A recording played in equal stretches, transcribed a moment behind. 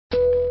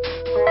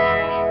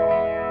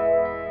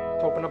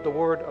up the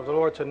word of the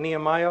Lord to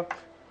Nehemiah.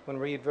 We're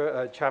going to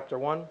read chapter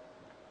 1.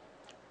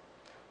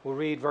 We'll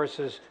read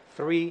verses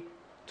 3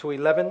 to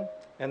 11,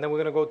 and then we're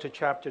going to go to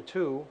chapter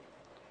 2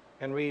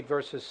 and read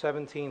verses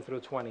 17 through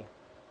 20.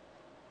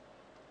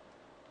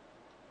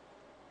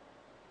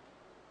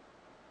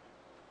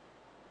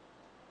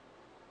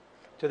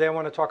 Today I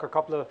want to talk a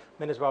couple of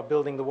minutes about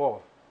building the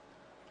wall.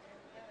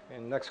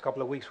 In the next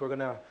couple of weeks we're going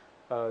to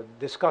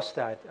discuss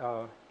that.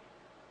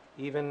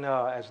 Even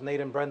as Nate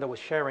and Brenda was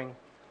sharing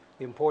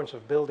the importance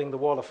of building the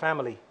wall of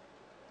family.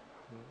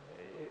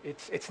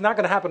 It's not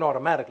going to happen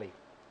automatically.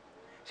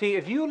 See,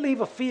 if you leave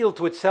a field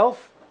to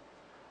itself,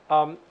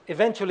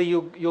 eventually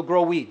you'll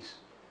grow weeds.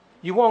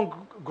 You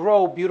won't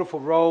grow beautiful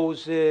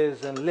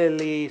roses and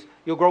lilies.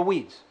 You'll grow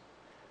weeds.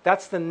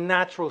 That's the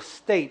natural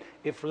state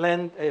if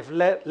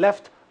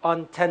left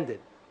untended.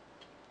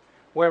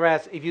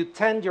 Whereas if you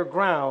tend your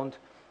ground,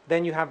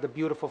 then you have the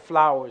beautiful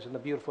flowers and the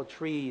beautiful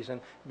trees,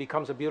 and it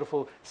becomes a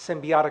beautiful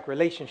symbiotic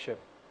relationship.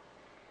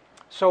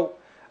 So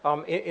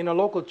in a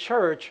local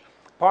church,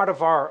 part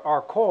of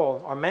our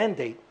call, our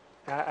mandate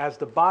as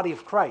the body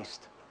of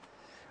Christ,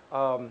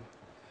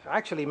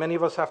 actually many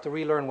of us have to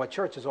relearn what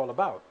church is all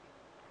about,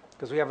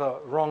 because we have a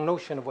wrong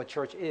notion of what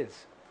church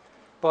is.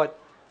 But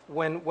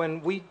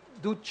when we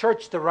do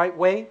church the right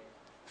way,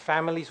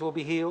 families will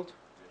be healed.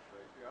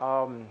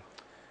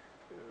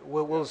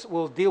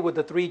 We'll deal with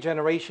the 3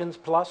 generations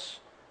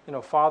plus,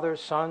 father,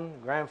 son,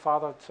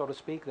 grandfather, so to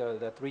speak,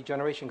 the 3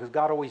 generations, because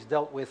God always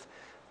dealt with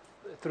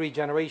 3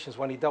 generations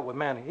when he dealt with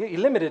man. He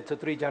limited it to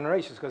 3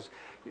 generations because,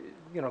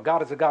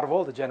 God is the God of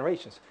all the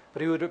generations.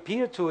 But he would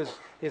appear to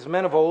his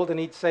men of old and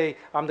he'd say,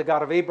 I'm the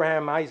God of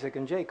Abraham, Isaac,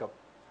 and Jacob.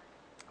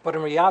 But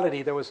in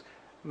reality, there was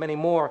many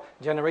more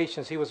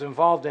generations he was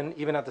involved in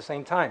even at the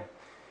same time.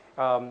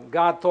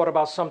 God thought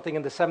about something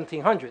in the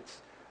 1700s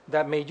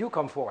that made you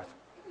come forth.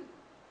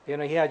 He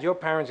had your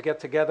parents get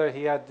together,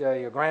 he had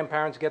your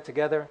grandparents get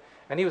together,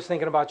 and he was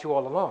thinking about you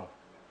all along.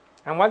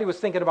 And while he was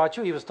thinking about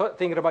you, he was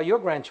thinking about your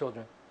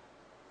grandchildren.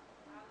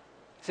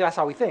 See, that's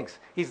how he thinks.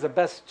 He's the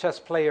best chess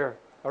player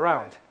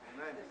around.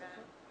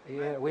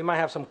 Yeah, we might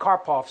have some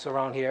Karpoffs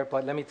around here,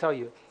 but let me tell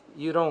you,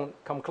 you don't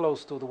come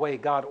close to the way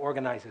God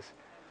organizes.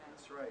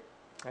 That's right.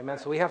 Amen.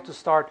 So we have to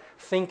start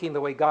thinking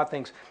the way God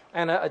thinks.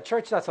 And a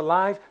church that's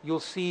alive, you'll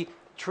see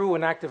true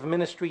and active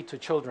ministry to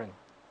children,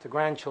 to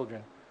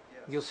grandchildren.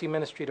 Yes. You'll see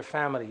ministry to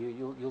family.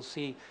 You'll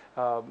see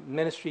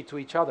ministry to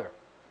each other.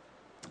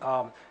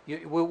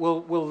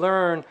 We'll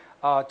learn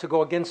to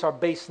go against our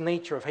base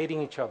nature of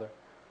hating each other,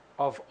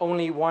 of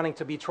only wanting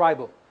to be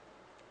tribal,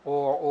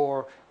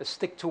 or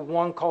stick to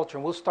one culture.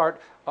 And we'll start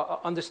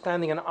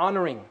understanding and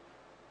honoring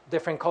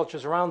different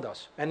cultures around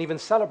us, and even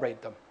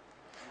celebrate them.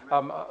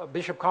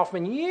 Bishop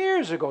Kaufman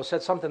years ago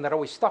said something that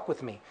always stuck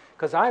with me,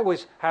 because I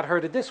always had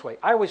heard it this way.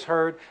 I always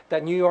heard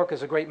that New York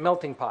is a great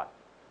melting pot.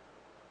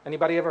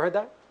 Anybody ever heard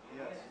that?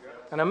 Yes.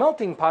 And a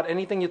melting pot,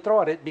 anything you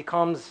throw at it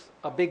becomes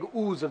a big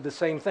ooze of the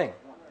same thing.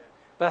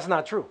 But that's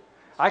not true.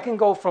 I can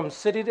go from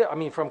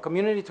from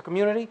community to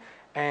community,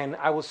 and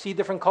I will see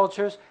different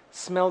cultures,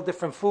 smell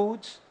different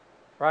foods,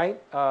 right?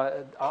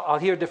 I'll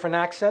hear different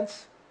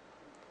accents.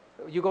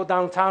 You go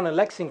downtown in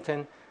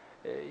Lexington,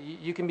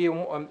 you can be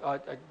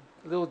a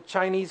little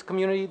Chinese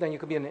community, then you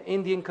could be in an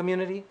Indian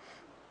community,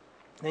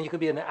 then you could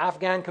be in an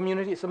Afghan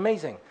community. It's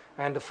amazing.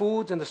 And the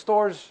foods and the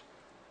stores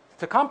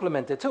to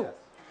complement it too. Yes.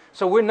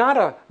 So we're not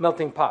a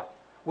melting pot.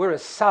 We're a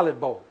salad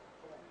bowl.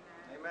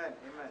 Amen.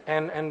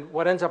 Amen. And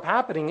what ends up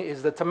happening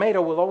is the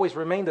tomato will always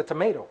remain the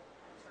tomato.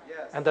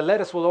 Yes. And the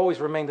lettuce will always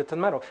remain the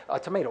tomato.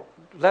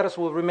 Lettuce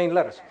will remain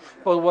lettuce.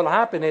 But what will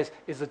happen is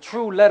the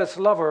true lettuce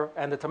lover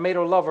and the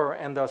tomato lover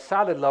and the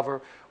salad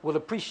lover will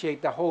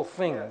appreciate the whole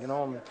thing.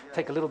 Yes.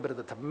 Take a little bit of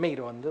the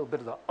tomato and a little bit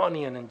of the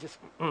onion and just,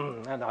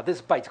 and now this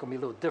bite's going to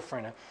be a little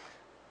different.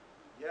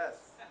 Yes.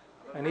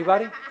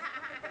 Anybody?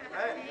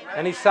 Amen.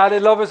 Any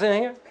salad lovers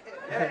in here?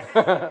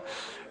 Yes.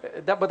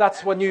 But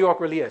that's what New York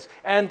really is.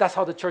 And that's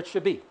how the church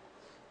should be.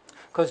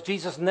 Because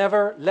Jesus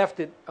never left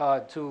it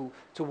to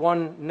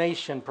one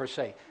nation per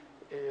se.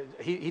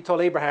 He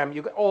told Abraham,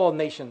 all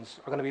nations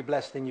are going to be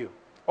blessed in you.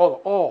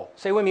 All.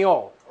 Say with me,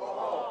 all.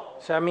 All.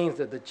 So that means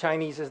that the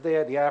Chinese is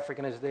there, the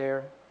African is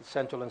there, the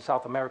Central and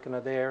South American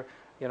are there.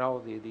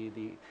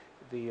 The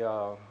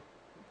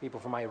people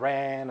from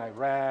Iran,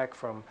 Iraq,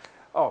 from,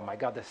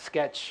 the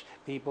sketch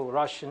people,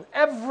 Russian.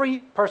 Every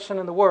person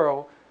in the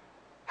world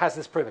has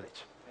this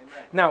privilege.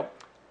 Amen. Now,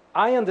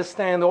 I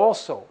understand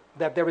also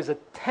that there is a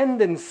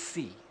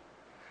tendency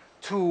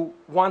to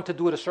want to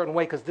do it a certain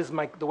way because this is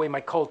the way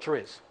my culture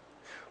is.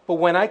 But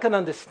when I can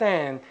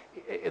understand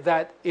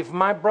that if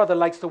my brother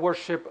likes to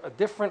worship a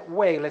different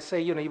way, let's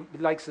say, he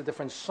likes a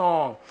different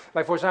song.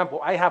 Like, for example,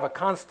 I have a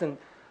constant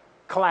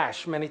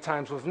clash many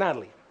times with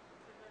Natalie.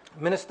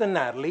 Minister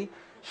Natalie,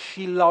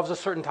 she loves a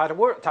certain type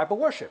of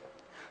worship.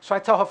 So I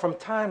tell her from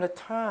time to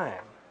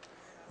time,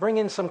 bring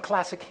in some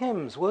classic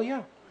hymns, will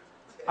you?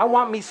 I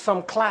want me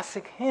some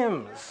classic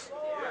hymns.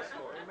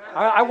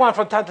 I want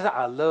from time to time,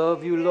 I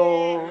love you,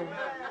 Lord,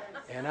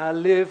 and I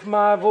lift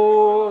my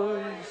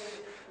voice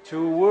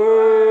to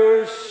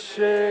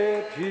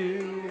worship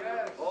you.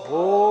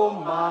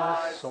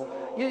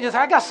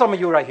 I got some of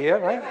you right here,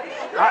 right?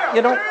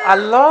 I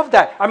love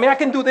that. I mean, I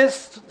can do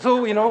this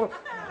too,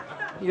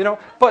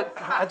 but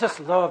I just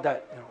love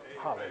that.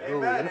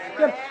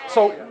 Hallelujah.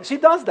 So she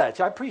does that.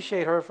 I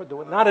appreciate her for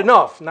doing it. Not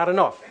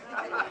enough.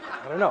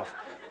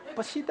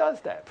 But she does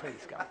that,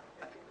 praise God.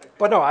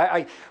 But no,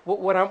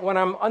 what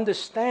I'm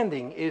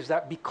understanding is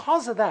that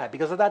because of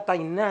that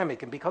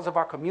dynamic, and because of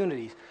our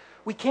communities,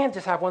 we can't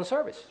just have one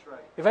service. Right.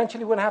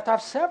 Eventually, we're going to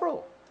have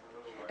several.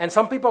 And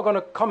some people are going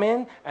to come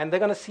in and they're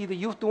going to see the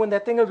youth doing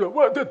that thing and go,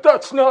 well,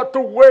 that's not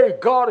the way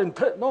God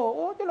intended.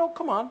 No,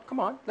 come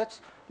on.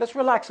 Let's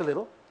relax a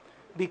little.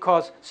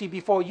 Because, see,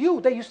 before you,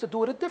 they used to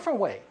do it a different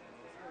way.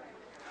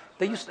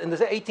 They used to, in the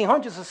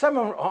 1800s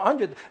or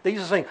 700s, they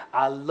used to sing,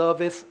 I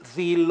loveth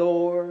thee,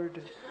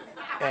 Lord,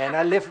 and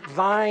I lift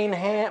mine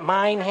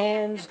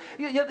hands.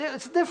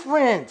 It's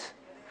different.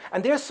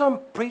 And there's some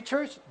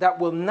preachers that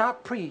will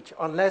not preach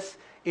unless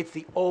it's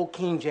the old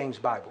King James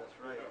Bible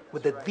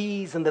with the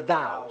these and the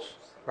thous,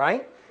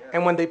 right?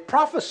 And when they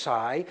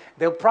prophesy,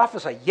 they'll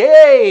prophesy,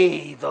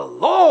 yea, the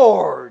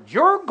Lord,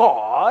 your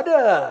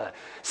God,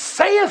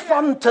 saith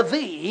unto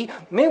thee.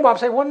 Meanwhile, I'm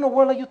saying, what in the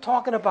world are you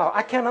talking about?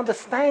 I can't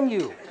understand you.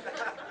 You know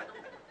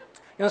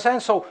what I'm saying?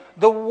 So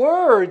the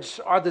words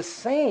are the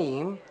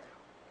same,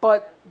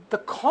 but the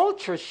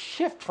cultures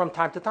shift from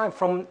time to time,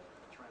 from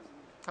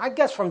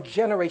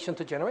generation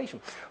to generation.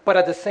 But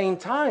at the same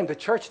time, the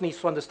church needs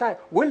to understand,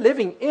 we're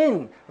living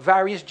in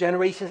various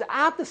generations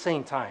at the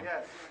same time.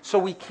 Yes. So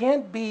we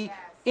can't be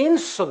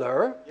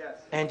insular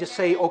Yes. and just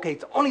say, okay,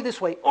 it's only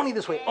this way, only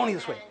this way, only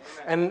this way.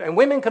 And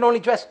women can only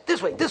dress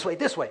this way, this way,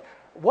 this way.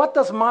 What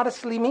does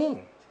modestly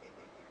mean?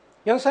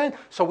 You know what I'm saying?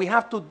 So we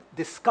have to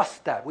discuss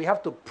that. We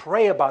have to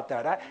pray about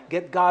that.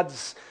 Get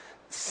God's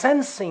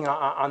sensing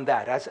on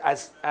that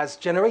as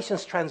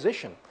generations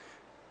transition.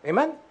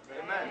 Amen?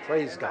 Amen.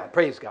 Praise God.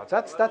 Praise God.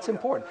 That's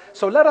important.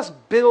 So let us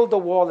build the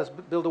wall. Let's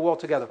build the wall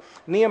together.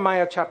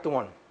 Nehemiah chapter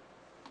 1,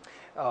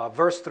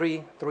 verse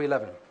 3 through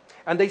 11.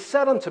 And they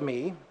said unto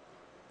me,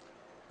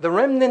 the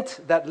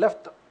remnant that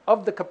left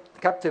of the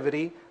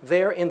captivity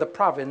there in the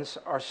province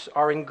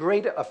are in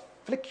great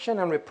affliction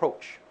and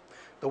reproach.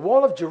 The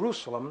wall of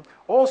Jerusalem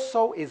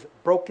also is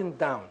broken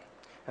down,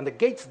 and the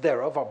gates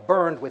thereof are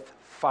burned with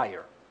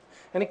fire.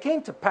 And it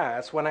came to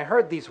pass, when I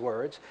heard these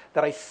words,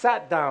 that I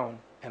sat down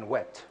and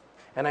wept.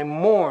 And I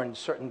mourned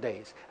certain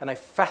days, and I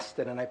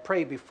fasted, and I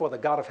prayed before the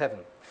God of heaven.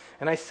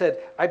 And I said,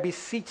 I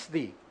beseech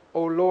thee,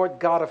 O Lord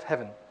God of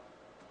heaven,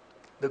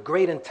 the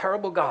great and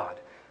terrible God,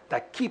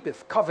 that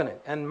keepeth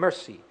covenant and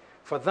mercy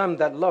for them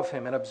that love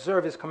him and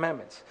observe his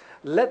commandments.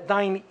 Let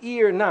thine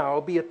ear now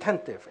be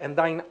attentive, and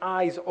thine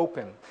eyes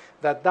open,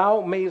 that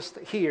thou mayest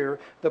hear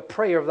the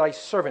prayer of thy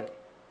servant,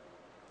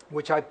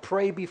 which I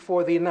pray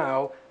before thee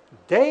now,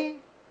 day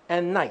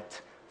and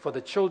night, for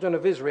the children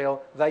of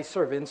Israel, thy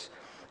servants,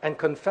 and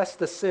confess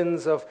the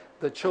sins of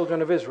the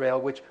children of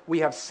Israel, which we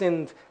have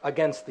sinned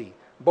against thee.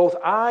 Both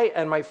I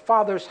and my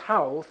father's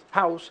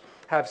house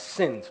have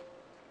sinned.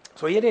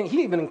 So he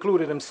even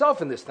included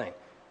himself in this thing.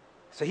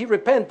 So he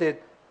repented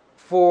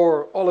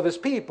for all of his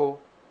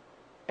people,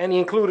 and he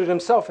included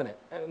himself in it.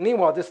 And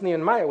meanwhile, this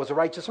Nehemiah was a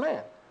righteous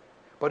man.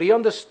 But he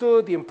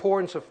understood the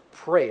importance of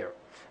prayer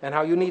and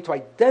how you need to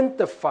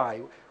identify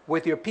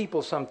with your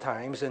people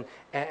sometimes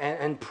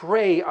and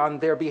pray on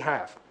their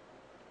behalf.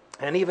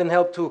 And even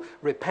help to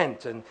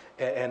repent and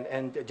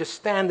just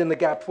stand in the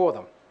gap for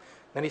them.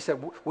 And he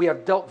said, we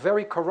have dealt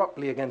very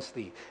corruptly against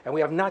thee, and we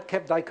have not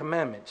kept thy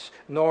commandments,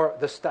 nor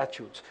the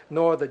statutes,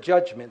 nor the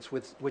judgments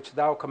which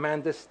thou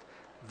commandest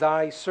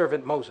thy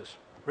servant Moses.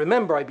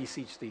 Remember, I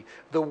beseech thee,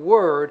 the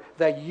word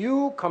that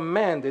you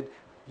commanded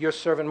your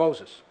servant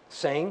Moses,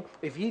 saying,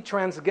 if ye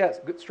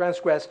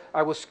transgress,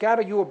 I will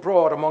scatter you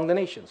abroad among the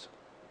nations.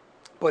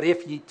 But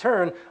if ye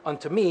turn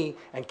unto me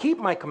and keep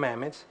my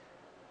commandments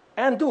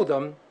and do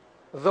them,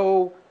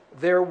 though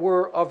there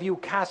were of you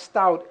cast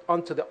out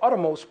unto the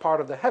uttermost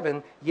part of the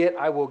heaven, yet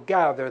I will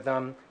gather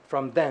them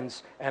from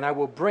thence, and I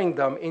will bring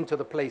them into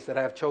the place that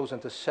I have chosen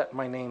to set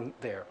my name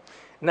there.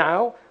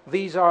 Now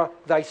these are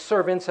thy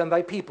servants and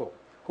thy people,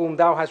 whom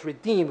thou hast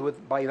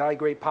redeemed by thy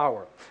great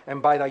power,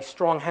 and by thy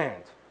strong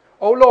hand.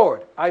 O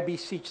Lord, I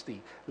beseech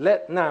thee,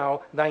 let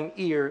now thine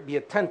ear be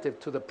attentive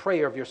to the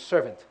prayer of your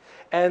servant,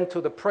 and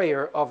to the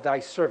prayer of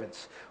thy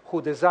servants,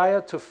 who desire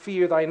to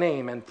fear thy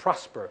name and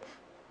prosper.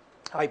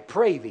 I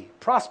pray thee,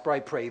 prosper,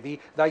 I pray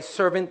thee, thy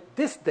servant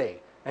this day,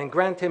 and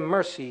grant him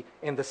mercy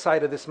in the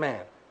sight of this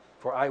man.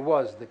 For I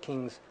was the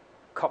king's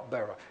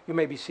cupbearer. You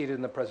may be seated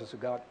in the presence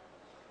of God.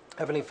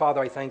 Heavenly Father,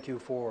 I thank you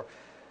for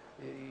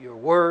your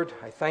word.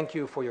 I thank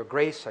you for your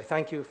grace. I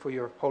thank you for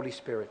your Holy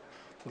Spirit.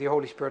 Dear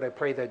Holy Spirit, I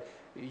pray that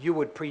you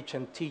would preach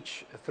and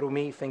teach through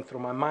me, think through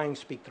my mind,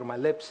 speak through my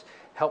lips.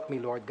 Help me,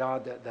 Lord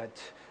God,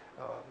 that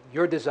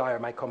your desire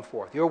might come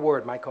forth, your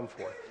word might come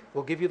forth.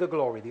 We'll give you the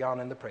glory, the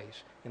honor, and the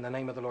praise. In the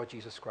name of the Lord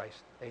Jesus Christ.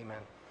 Amen.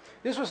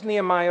 This was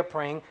Nehemiah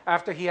praying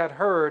after he had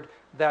heard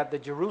that the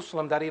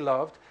Jerusalem that he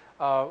loved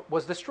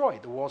was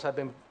destroyed. The walls had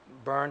been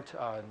burnt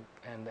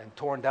and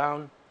torn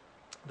down.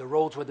 The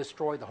roads were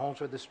destroyed, the homes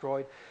were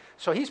destroyed.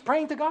 So he's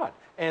praying to God.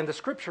 And the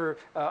scripture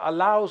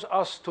allows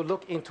us to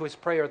look into his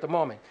prayer at the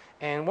moment.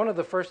 And one of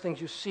the first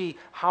things you see,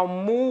 how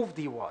moved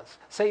he was.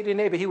 Say to your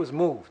neighbor, he was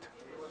moved.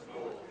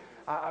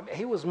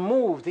 He was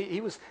moved.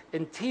 He was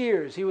in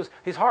tears.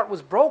 His heart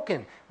was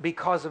broken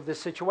because of this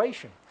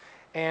situation.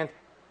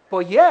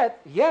 But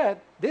yet,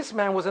 this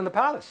man was in the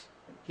palace.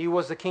 He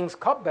was the king's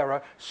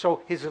cupbearer,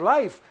 so his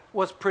life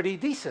was pretty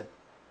decent.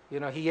 You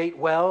know, he ate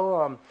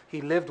well,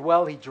 he lived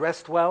well, he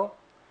dressed well.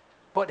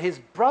 But his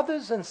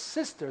brothers and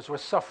sisters were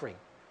suffering.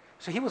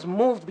 So he was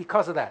moved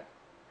because of that.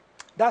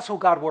 That's who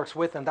God works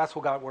with, and that's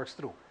who God works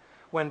through.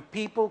 When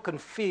people can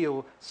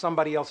feel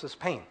somebody else's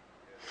pain.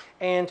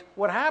 And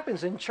what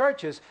happens in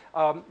churches,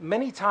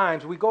 many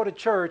times we go to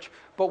church,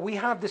 but we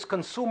have this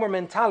consumer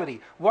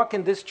mentality. What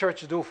can this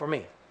church do for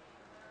me?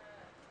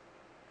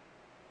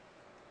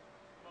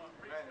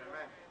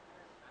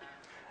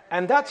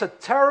 And that's a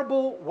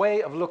terrible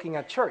way of looking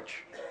at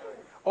church.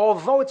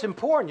 Although it's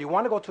important, you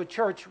want to go to a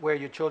church where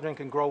your children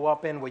can grow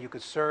up in, where you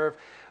could serve,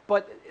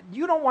 but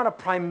you don't want to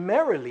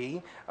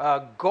primarily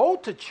go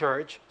to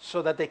church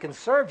so that they can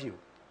serve you.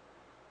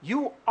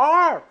 You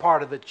are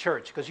part of the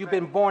church because you've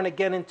been born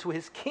again into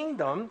his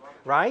kingdom,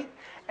 right?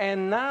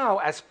 And now,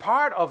 as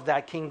part of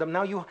that kingdom,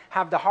 now you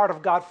have the heart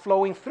of God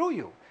flowing through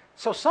you.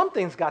 So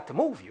something's got to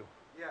move you.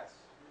 Yes.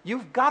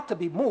 You've got to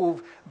be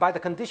moved by the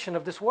condition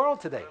of this world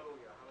today.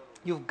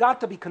 You've got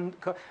to be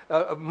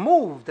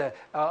moved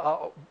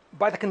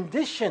by the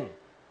condition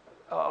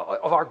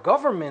of our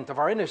government, of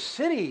our inner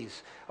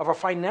cities, of our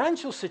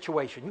financial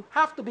situation. You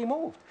have to be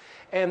moved.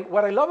 And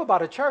what I love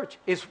about a church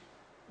is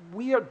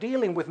we are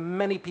dealing with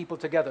many people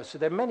together. So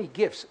there are many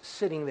gifts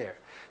sitting there.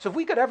 So if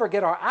we could ever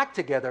get our act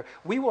together,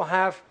 we will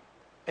have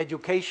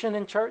education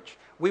in church.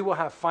 We will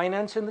have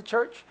finance in the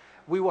church.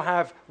 We will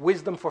have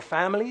wisdom for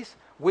families,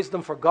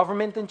 wisdom for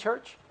government in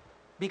church.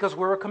 Because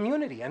we're a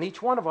community, and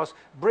each one of us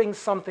brings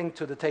something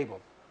to the table.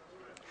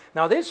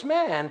 Now, this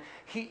man,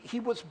 he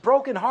was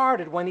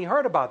brokenhearted when he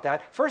heard about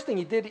that. First thing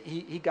he did,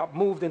 he got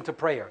moved into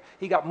prayer.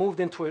 He got moved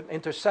into an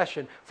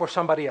intercession for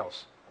somebody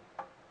else.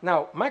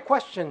 Now, my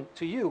question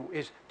to you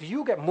is, do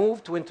you get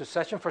moved to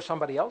intercession for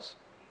somebody else?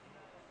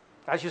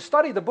 As you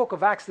study the book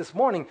of Acts this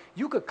morning,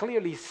 you could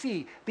clearly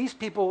see these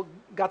people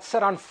got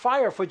set on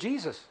fire for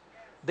Jesus.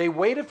 They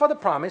waited for the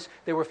promise.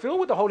 They were filled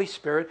with the Holy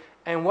Spirit.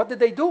 And what did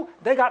they do?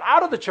 They got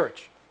out of the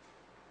church.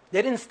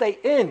 They didn't stay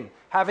in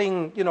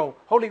having,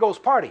 Holy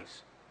Ghost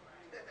parties.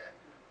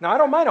 Now, I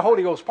don't mind a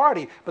Holy Ghost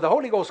party, but the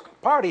Holy Ghost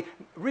party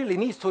really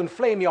needs to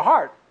inflame your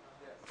heart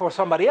for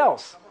somebody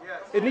else.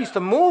 It needs to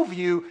move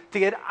you to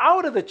get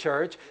out of the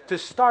church to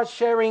start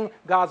sharing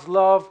God's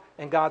love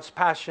and God's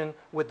passion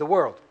with the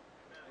world.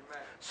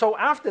 So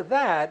after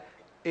that,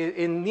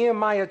 in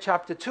Nehemiah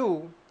chapter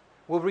 2,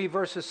 we'll read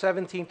verses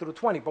 17 through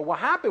 20. But what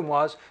happened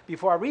was,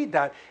 before I read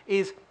that,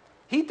 is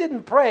he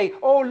didn't pray,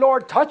 oh,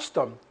 Lord, touch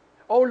them.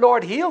 Oh,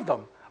 Lord, heal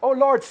them. Oh,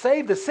 Lord,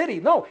 save the city.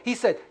 No, he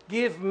said,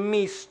 give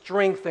me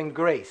strength and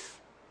grace.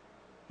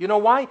 You know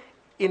why?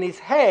 In his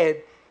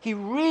head, he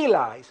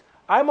realized,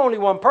 I'm only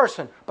one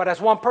person, but as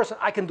one person,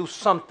 I can do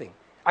something.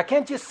 I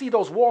can't just see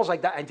those walls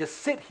like that and just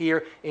sit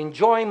here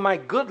enjoying my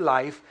good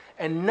life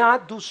and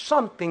not do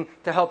something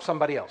to help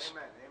somebody else.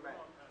 Amen. Amen.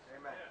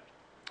 Amen.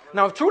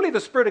 Now, if truly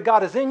the Spirit of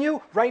God is in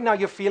you, right now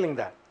you're feeling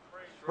that.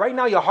 Right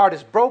now your heart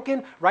is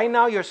broken. Right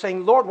now you're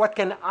saying, Lord, what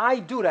can I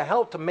do to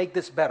help to make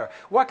this better?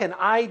 What can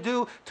I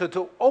do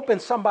to open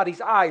somebody's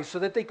eyes so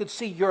that they could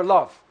see your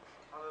love?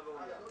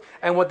 Hallelujah.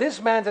 And what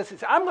this man says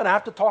is, I'm going to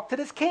have to talk to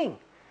this king.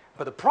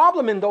 But the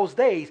problem in those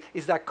days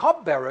is that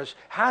cupbearers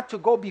had to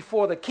go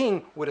before the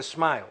king with a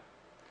smile.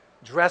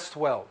 Dressed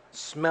well,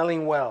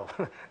 smelling well.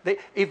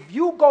 If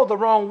you go the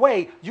wrong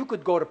way, you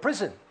could go to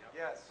prison.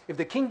 Yes. If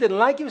the king didn't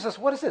like you, he says,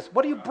 what is this?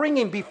 What are you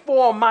bringing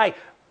before my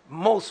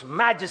most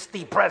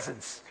majesty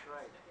presence?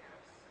 Right.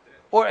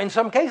 Or in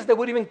some cases, they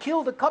would even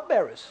kill the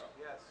cupbearers.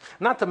 Yes.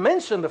 Not to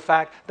mention the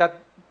fact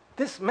that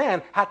this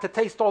man had to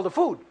taste all the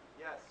food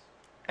Yes.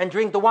 and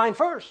drink the wine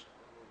first,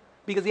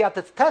 because he had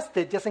to test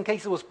it just in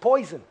case it was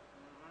poison.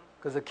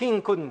 Because the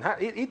king couldn't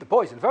eat the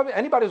poison. If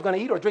anybody was going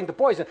to eat or drink the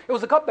poison, it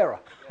was the cupbearer.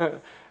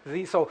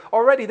 See, so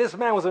already this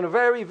man was in a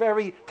very,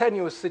 very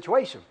tenuous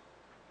situation.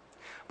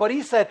 But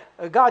he said,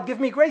 God, give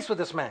me grace with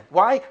this man.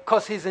 Why?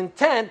 Because his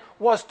intent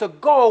was to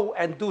go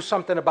and do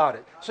something about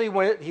it. So he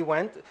went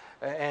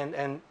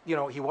and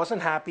he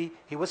wasn't happy.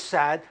 He was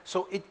sad.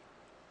 So it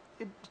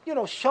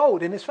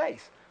showed in his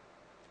face.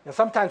 And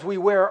sometimes we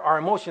wear our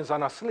emotions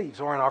on our sleeves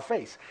or on our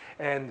face.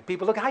 And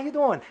people look, how you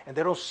doing? And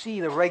they don't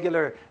see the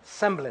regular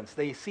semblance.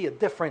 They see a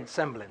different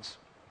semblance.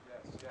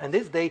 Yes. And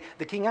this day,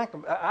 the king asked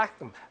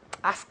them,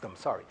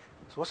 so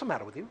what's the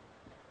matter with you?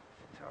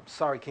 He said, I'm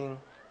sorry, king.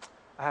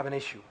 I have an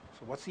issue.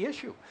 So what's the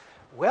issue?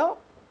 Well,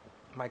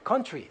 my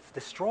country is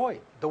destroyed.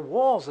 The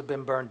walls have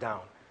been burned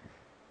down.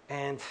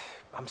 And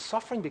I'm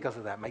suffering because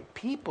of that. My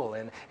people.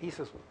 And he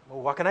says, well,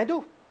 what can I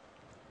do?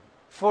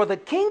 For the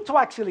king to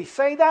actually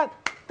say that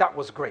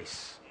was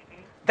grace.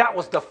 That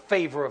was the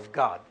favor of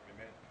God.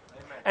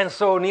 Amen. And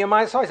so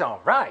Nehemiah saw, he said,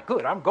 all right,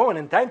 good, I'm going,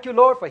 and thank you,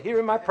 Lord, for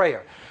hearing my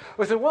prayer.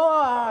 We said,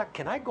 well,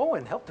 can I go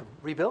and help to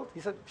rebuild? He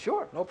said,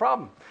 sure, no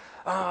problem.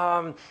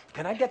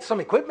 Can I get some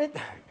equipment?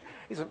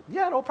 He said,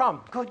 yeah, no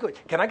problem. Good,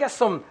 good. Can I get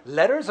some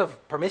letters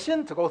of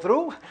permission to go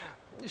through?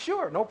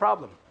 Sure, no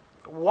problem.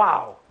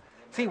 Wow.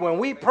 See, when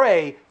we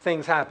pray,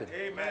 things happen.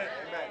 Amen.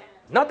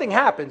 Nothing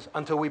happens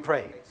until we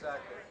pray.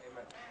 Exactly.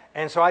 Amen.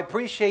 And so I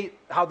appreciate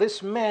how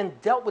this man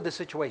dealt with the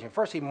situation.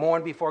 First, he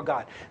mourned before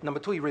God. Number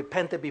two, he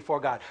repented before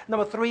God.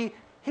 Number three,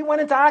 he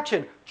went into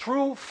action.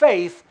 True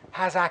faith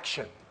has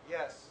action.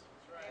 Yes.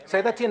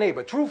 Say that to your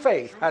neighbor. True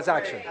faith has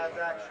action. Has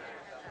action.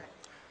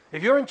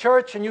 If you're in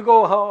church and you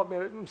go, oh,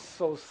 man, I'm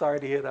so sorry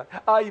to hear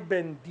that. Ay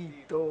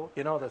bendito.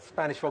 You know, the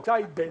Spanish folks,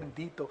 ay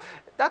bendito.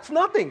 That's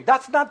nothing.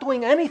 That's not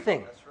doing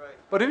anything. That's right.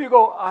 But if you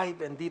go, ay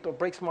bendito,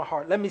 breaks my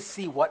heart. Let me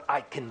see what I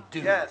can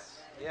do. Yes.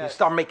 You Yes.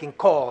 start making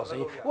calls.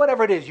 And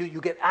whatever it is,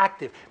 you get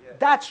active. Yes.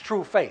 That's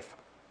true faith.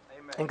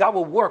 Amen. And God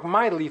will work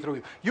mightily through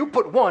you. You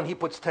put one, he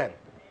puts 10.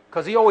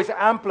 Because he always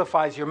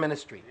amplifies your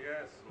ministry.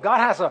 Yes. God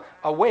has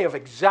a way of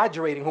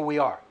exaggerating who we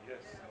are.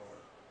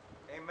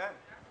 Amen.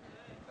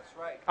 That's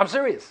right. I'm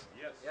serious.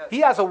 Yes. He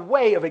has a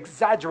way of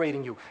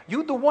exaggerating you.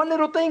 You do one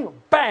little thing,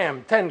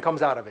 bam, 10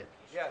 comes out of it.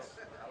 Yes.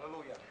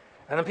 Hallelujah.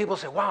 And then people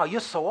say, wow, you're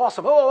so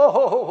awesome.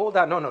 Hold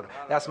on. No.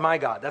 That's my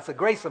God. That's the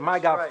grace of my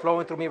God right.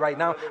 flowing through me right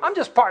now. I'm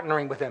just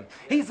partnering with him.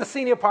 He's the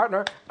senior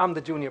partner. I'm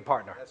the junior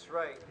partner. That's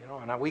right. You know,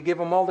 and we give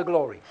him all the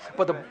glory.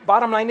 But the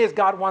bottom line is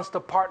God wants to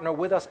partner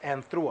with us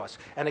and through us.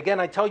 And again,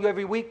 I tell you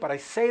every week, but I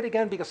say it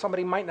again because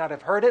somebody might not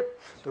have heard it.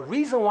 The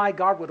reason why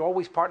God would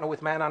always partner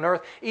with man on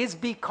earth is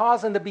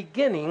because in the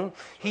beginning,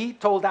 he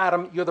told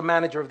Adam, you're the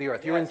manager of the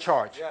earth. You're in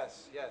charge.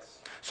 Yes. Yes.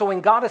 So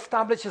when God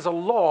establishes a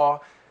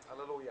law,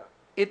 Hallelujah.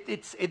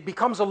 it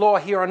becomes a law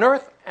here on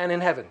earth and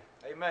in heaven.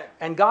 Amen.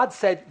 And God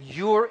said,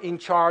 you're in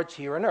charge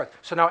here on earth.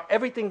 So now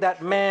everything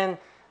that man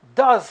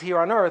does here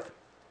on earth,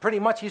 pretty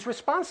much he's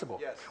responsible.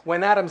 Yes.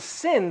 When Adam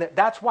sinned,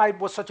 that's why it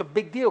was such a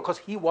big deal, because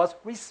he was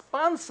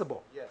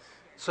responsible. Yes.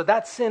 So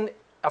that sin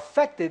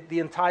affected the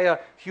entire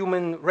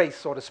human race,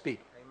 so to speak.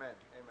 Amen.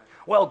 Amen.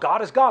 Well,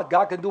 God is God.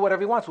 God can do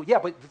whatever he wants to. Yeah,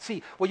 but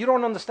see, what you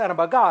don't understand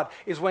about God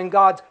is when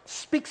God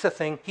speaks a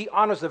thing, he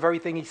honors the very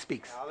thing he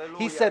speaks. Hallelujah.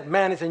 He said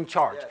man is in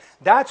charge. Yes.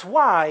 That's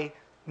why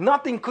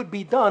nothing could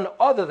be done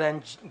other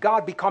than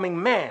God becoming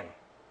man.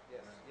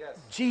 Yes. Yes.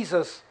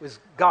 Jesus is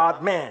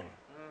God man.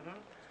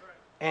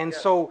 And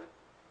Yes. so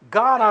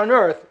God on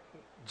earth,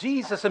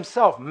 Jesus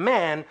himself,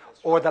 man,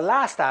 or the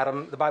last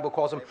Adam, the Bible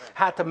calls him,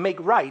 had to make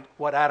right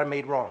what Adam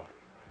made wrong.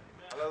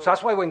 So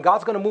that's why when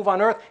God's going to move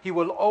on earth, he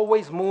will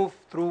always move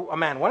through a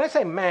man. When I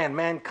say man,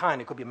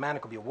 mankind, it could be a man,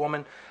 it could be a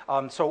woman.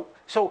 So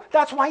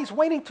that's why he's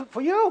waiting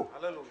for you.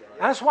 Hallelujah.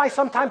 And that's why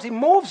sometimes he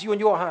moves you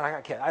and you're,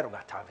 I can't, I don't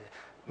got time for this.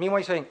 Meanwhile,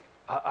 he's saying,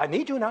 I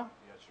need you now.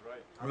 That's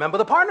right. Remember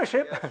the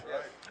partnership. Yes.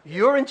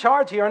 You're in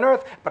charge here on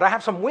earth, but I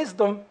have some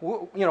wisdom,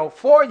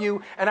 for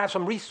you, and I have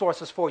some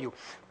resources for you.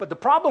 But the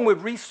problem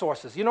with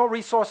resources, you know what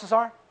resources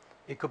are?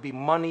 It could be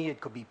money,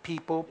 it could be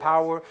people,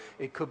 power,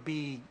 it could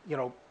be,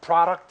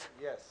 product.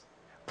 Yes.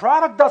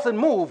 Product doesn't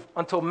move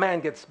until man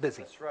gets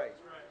busy. That's right.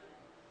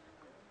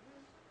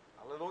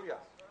 Hallelujah.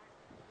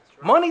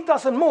 Money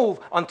doesn't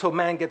move until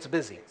man gets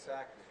busy.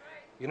 Exactly.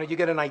 You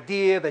get an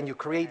idea, then you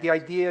create the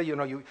idea,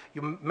 you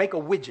make a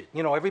widget.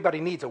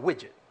 Everybody needs a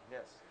widget.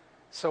 Yes.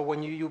 So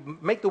when you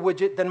make the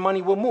widget, then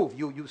money will move.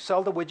 You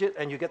sell the widget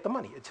and you get the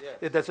money.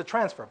 Yes. There's a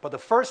transfer. But the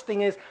first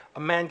thing is a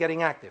man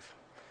getting active.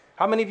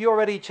 How many of you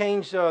already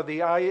changed your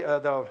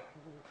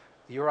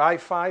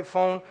i5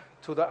 phone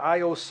to the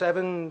iOS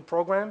 7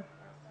 program?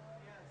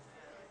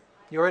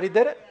 You already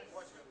did it?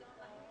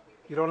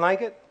 You don't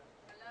like it?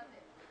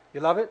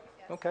 You love it?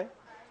 Okay.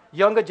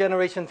 Younger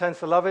generation tends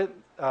to love it.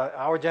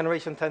 Our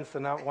generation tends to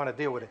not want to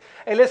deal with it.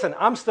 Hey, listen,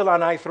 I'm still on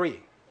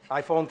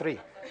iPhone 3.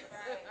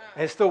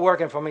 And it's still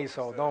working for me,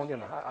 so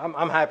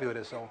I'm happy with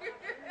it. So,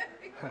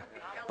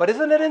 but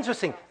isn't it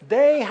interesting?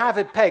 They have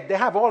it pegged. They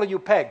have all of you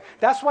pegged.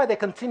 That's why they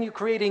continue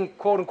creating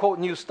quote unquote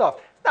new stuff.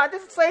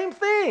 It's the same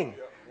thing.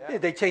 Yeah.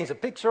 They change the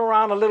picture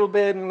around a little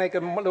bit and make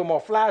it a little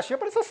more flashier,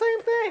 but it's the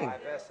same thing.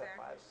 5S and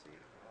 5C.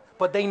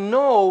 But they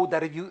know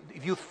that if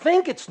you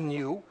think it's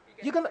new,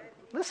 you're gonna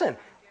listen.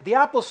 The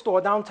Apple Store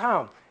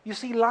downtown. You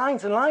see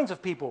lines and lines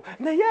of people.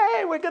 And they,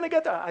 yay, we're going to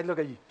get that. I look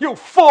at you. You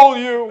fool,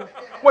 you.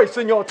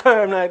 Wasting your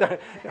time. I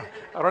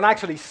don't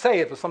actually say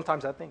it, but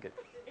sometimes I think it.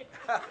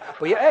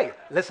 But yeah, hey,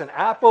 listen,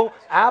 Apple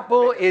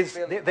is,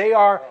 they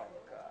are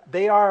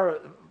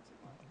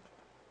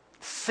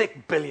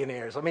sick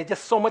billionaires. I mean,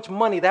 just so much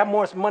money. They have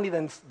more money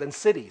than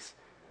cities.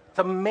 It's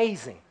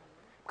amazing.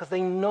 Because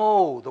they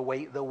know the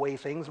way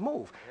things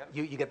move.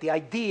 Yep. You get the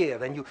idea,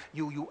 then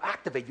you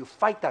activate, you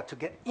fight that to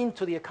get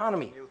into the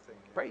economy.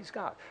 Praise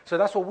God. So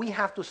that's what we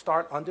have to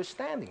start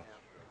understanding.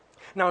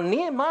 Now,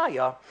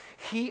 Nehemiah,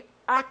 he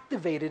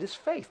activated his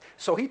faith.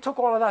 So he took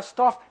all of that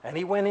stuff and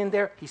he went in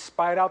there, he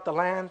spied out the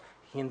land.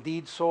 He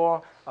indeed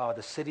saw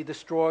the city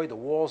destroyed, the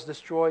walls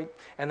destroyed.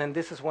 And then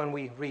this is when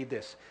we read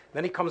this.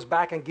 Then he comes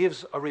back and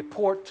gives a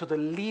report to the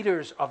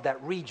leaders of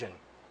that region.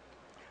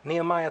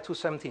 Nehemiah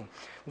 2:17.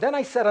 Then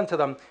I said unto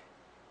them,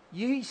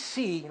 ye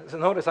see, so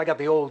notice I got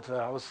the old,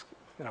 I was,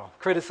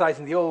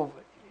 criticizing the old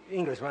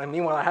English, but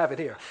meanwhile I have it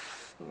here.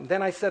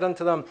 Then I said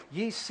unto them,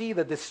 ye see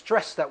the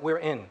distress that we're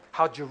in,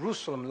 how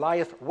Jerusalem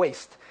lieth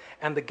waste,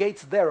 and the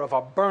gates thereof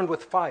are burned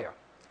with fire.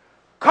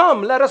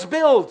 Come, let us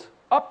build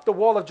up the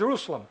wall of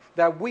Jerusalem,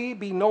 that we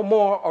be no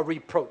more a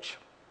reproach.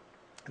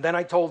 Then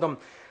I told them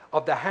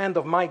of the hand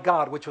of my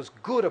God, which was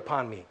good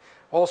upon me,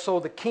 also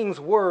the king's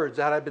words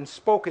that had been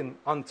spoken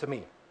unto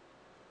me.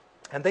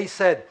 And they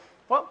said,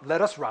 well,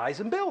 let us rise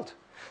and build.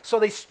 So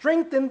they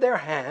strengthened their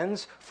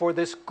hands for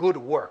this good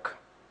work.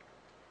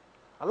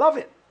 I love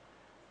it.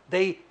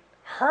 They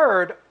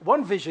heard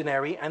one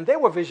visionary, and they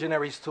were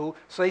visionaries too,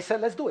 so they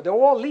said, let's do it. They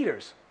were all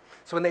leaders.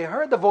 So when they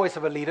heard the voice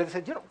of a leader, they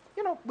said,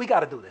 we got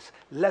to do this.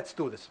 Let's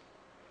do this.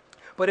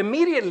 But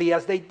immediately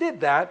as they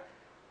did that,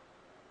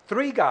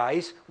 3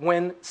 guys,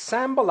 when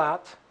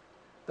Sanballat,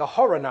 the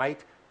Horonite,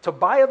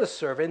 Tobiah the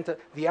servant,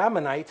 the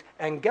Ammonite,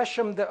 and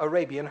Geshem the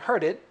Arabian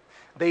heard it,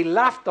 they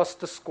laughed us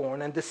to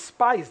scorn and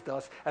despised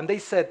us, and they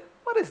said,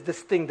 what is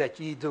this thing that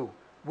ye do?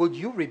 Would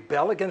you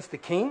rebel against the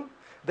king?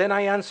 Then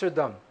I answered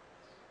them,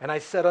 and I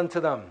said unto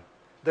them,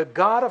 the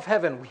God of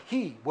heaven,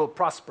 he will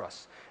prosper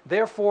us.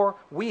 Therefore,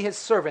 we his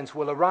servants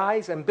will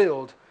arise and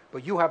build,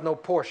 but you have no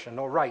portion,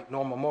 no right,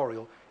 nor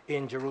memorial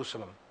in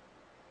Jerusalem.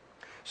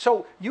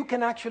 So you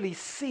can actually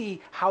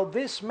see how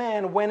this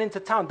man went into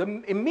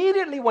town.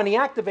 Immediately when he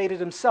activated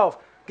himself,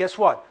 guess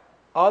what?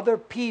 Other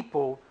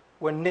people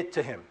were knit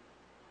to him.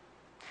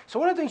 So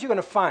one of the things you're going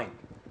to find,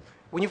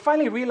 when you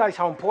finally realize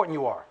how important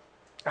you are,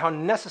 how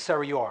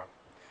necessary you are,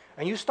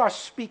 and you start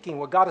speaking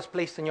what God has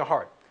placed in your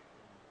heart,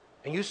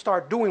 and you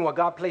start doing what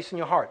God placed in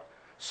your heart,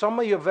 some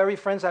of your very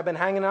friends that have been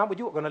hanging out with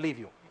you are going to leave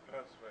you.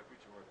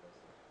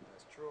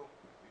 That's true.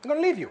 They're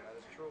going to leave you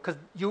because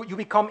you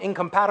become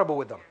incompatible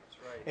with them.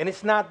 Right. And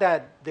it's not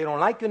that they don't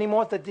like you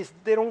anymore, it's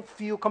that they don't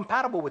feel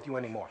compatible with you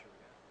anymore.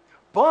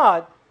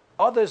 But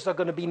others are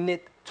going to be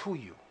knit to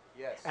you.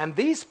 Yes. And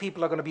these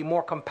people are going to be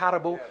more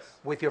compatible Yes.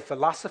 with your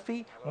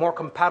philosophy, more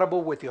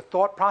compatible with your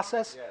thought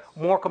process, Yes.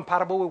 more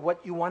compatible with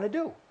what you want to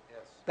do. Yes.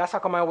 That's how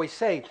come I always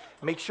say,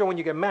 make sure when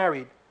you get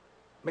married,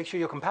 make sure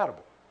you're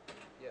compatible.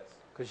 Yes.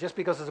 Because just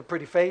because it's a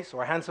pretty face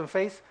or a handsome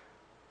face,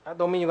 that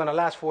don't mean you're going to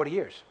last 40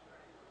 years.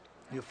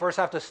 You first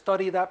have to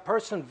study that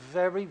person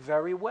very,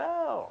 very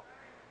well.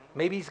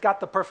 Maybe he's got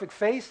the perfect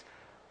face,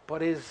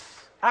 but his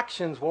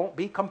actions won't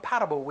be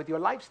compatible with your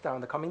lifestyle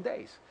in the coming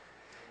days.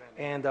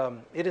 And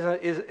it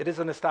is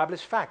an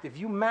established fact. If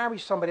you marry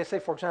somebody, say,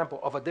 for example,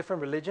 of a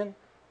different religion,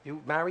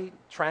 you marry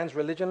trans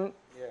religion,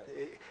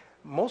 Yes.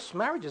 most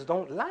marriages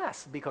don't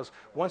last because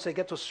once they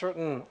get to a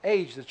certain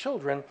age, the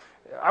children,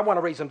 I want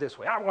to raise them this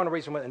way, I want to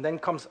raise them, and then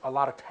comes a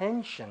lot of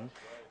tension.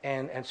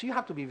 And so you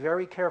have to be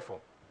very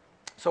careful.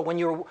 So when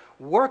you're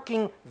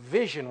working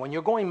vision, when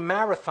you're going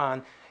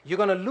marathon, you're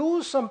going to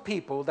lose some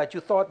people that you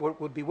thought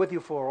would be with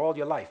you for all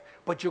your life,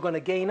 but you're going to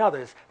gain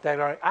others that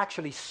are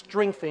actually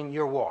strengthening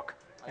your walk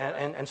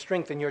and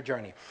strengthen your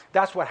journey.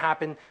 That's what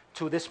happened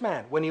to this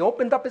man. When he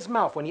opened up his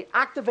mouth, when he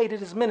activated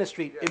his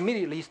ministry,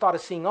 immediately he started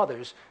seeing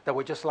others that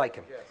were just like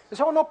him. Yes. He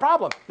said, oh, no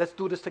problem. Let's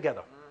do this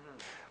together.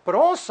 But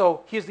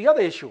also, here's the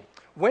other issue.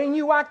 When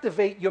you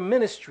activate your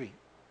ministry,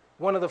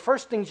 one of the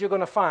first things you're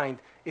going to find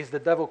is the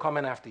devil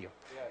coming after you.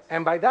 Yes.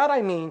 And by that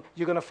I mean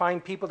you're going to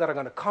find people that are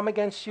going to come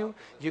against you.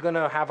 You're going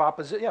to have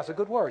opposition. Yeah, it's a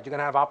good word. You're going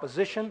to have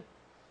opposition.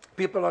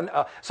 People,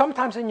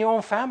 sometimes in your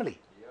own family.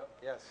 Yep.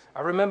 Yes.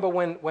 I remember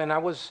when I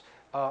was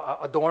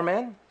a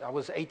doorman. I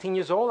was 18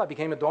 years old. I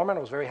became a doorman. I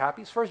was very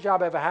happy. It's the first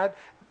job I ever had.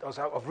 It was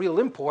of real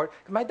import.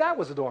 My dad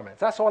was a doorman.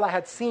 That's all I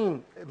had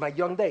seen in my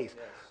young days.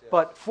 Yes.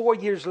 But 4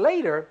 years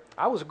later,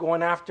 I was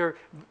going after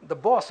the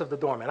boss of the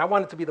doorman. I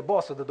wanted to be the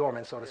boss of the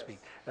doorman, so to speak,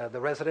 the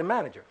resident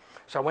manager.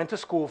 So I went to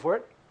school for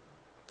it,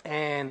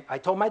 and I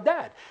told my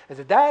dad, I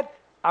said, Dad,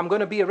 I'm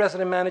going to be a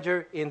resident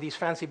manager in these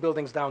fancy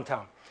buildings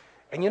downtown.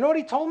 And you know what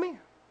he told me?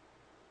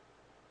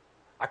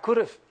 I could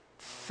have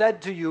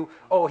said to you,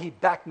 oh, he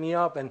backed me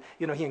up and,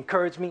 he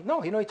encouraged me.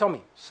 No, he told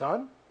me,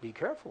 son, be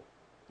careful.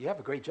 You have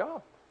a great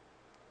job.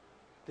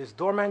 This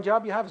doorman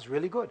job you have is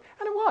really good.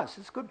 And it was.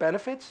 It's good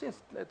benefits. It's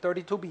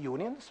 32B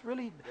Union. It's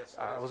really, Yes,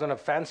 I was in a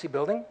fancy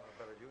building.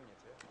 Better unions,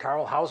 yeah.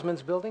 Carl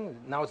Hausman's building.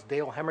 Now it's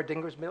Dale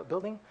Hemmerdinger's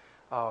building.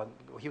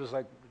 He was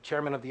like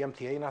chairman of the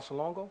MTA not so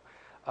long ago.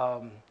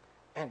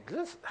 And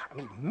this,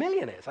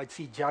 millionaires. I'd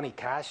see Johnny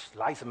Cash,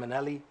 Liza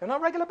Minnelli, on a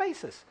regular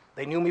basis.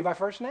 They knew me by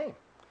first name.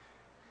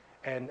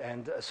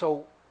 And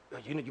so,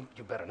 you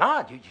better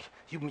not.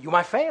 You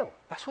might fail.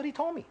 That's what he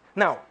told me.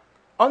 Now,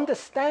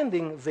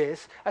 understanding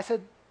this, I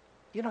said,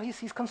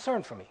 he's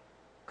concerned for me.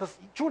 Because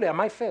truly, I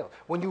might fail.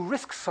 When you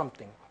risk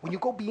something, when you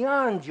go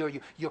beyond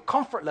your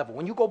comfort level,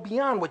 when you go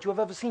beyond what you have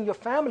ever seen your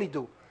family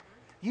do,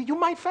 you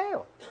might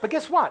fail. But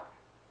guess what?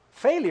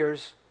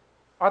 Failures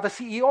are the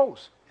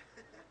CEOs.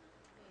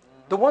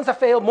 The ones that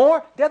fail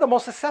more, they're the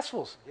most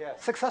successful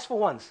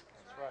ones.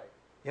 That's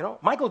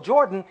right. Michael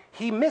Jordan,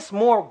 he missed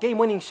more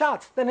game-winning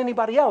shots than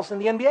anybody else in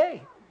the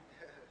NBA.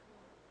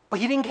 But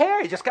he didn't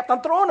care. He just kept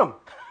on throwing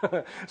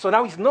them. So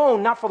now he's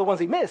known not for the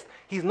ones he missed.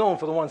 He's known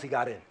for the ones he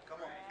got in.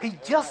 He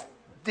just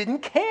didn't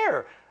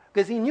care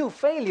because he knew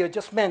failure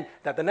just meant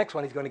that the next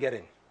one he's going to get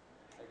in.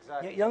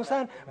 Exactly. You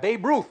understand?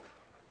 Babe Ruth.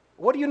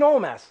 What do you know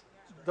him as?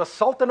 The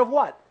Sultan of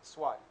what?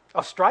 SWAT.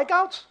 Of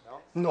strikeouts?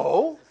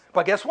 No.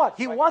 But guess what?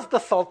 He was the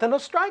Sultan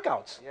of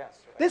strikeouts. Yes.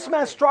 This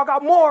man struck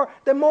out more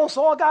than most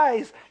all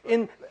guys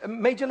in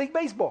Major League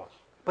Baseball.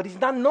 But he's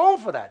not known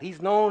for that.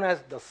 He's known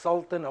as the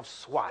Sultan of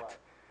SWAT.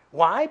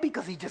 Why?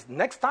 Because he just,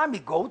 next time he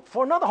go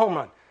for another home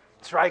run.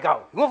 Strike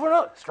out. Go for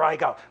another.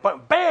 Strike out.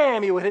 But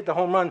bam, he would hit the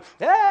home run.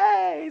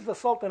 Hey, he's the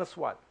Sultan of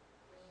SWAT.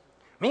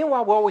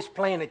 Meanwhile, we're always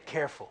playing it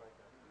careful.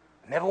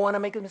 Never want to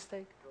make a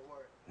mistake.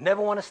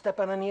 Never want to step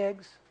on any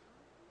eggs.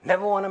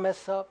 Never want to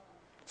mess up.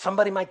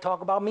 Somebody might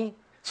talk about me.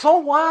 So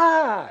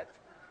what?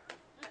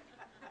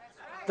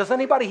 Does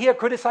anybody here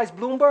criticize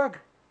Bloomberg?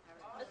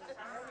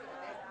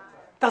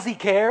 Does he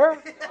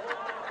care?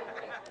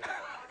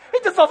 He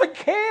just doesn't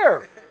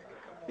care.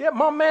 Yeah,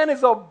 my man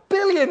is a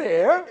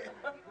billionaire.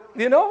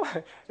 You know,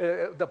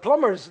 the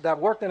plumbers that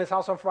worked in his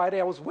house on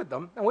Friday, I was with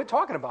them, and we're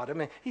talking about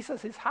him. And he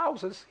says his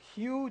house is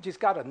huge. He's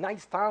got a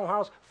nice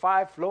townhouse,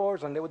 5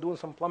 floors, and they were doing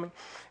some plumbing.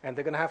 And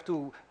they're going to have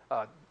to,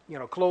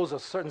 close a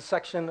certain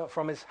section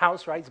from his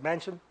house, right, his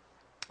mansion.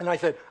 And I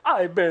said,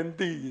 ay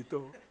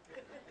bendito.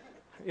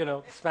 You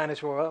know,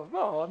 Spanish word.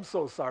 Oh, I'm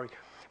so sorry.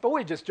 But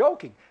we're just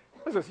joking.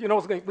 I says, you know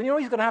what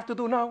he's going to have to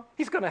do now?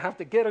 He's going to have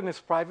to get in his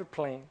private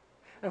plane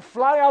and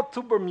fly out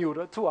to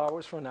Bermuda 2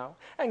 hours from now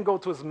and go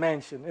to his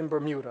mansion in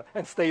Bermuda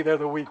and stay there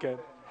the weekend.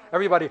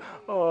 Everybody,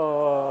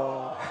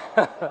 oh.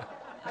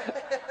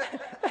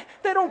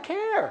 They don't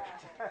care.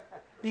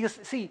 Because,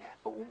 see,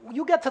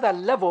 you get to that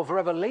level of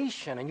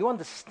revelation and you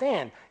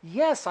understand,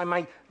 yes, I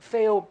might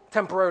fail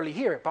temporarily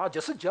here, but I'll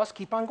just adjust,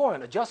 keep on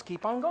going, adjust,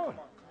 keep on going.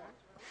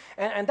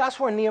 And that's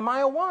where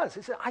Nehemiah was.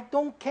 He said, I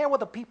don't care what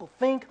the people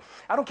think.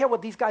 I don't care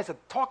what these guys are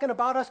talking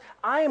about us.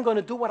 I am going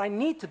to do what I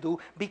need to do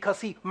because,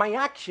 see, my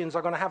actions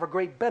are going to have a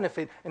great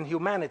benefit in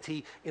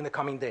humanity in the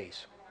coming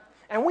days.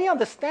 And we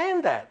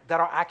understand that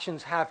our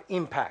actions have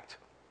impact.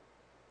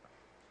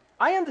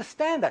 I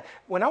understand that.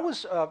 When I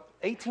was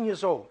 18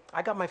 years old,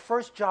 I got my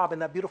first job in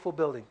that beautiful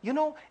building. You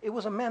know, it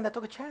was a man that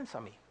took a chance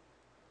on me.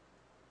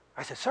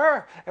 I said,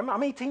 sir,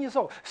 I'm 18 years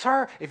old.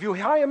 Sir, if you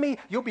hire me,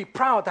 you'll be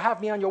proud to have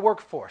me on your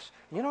workforce.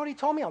 You know what he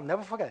told me? I'll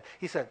never forget it.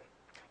 He said,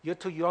 you're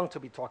too young to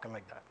be talking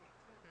like that.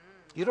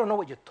 You don't know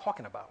what you're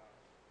talking about.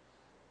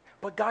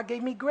 But God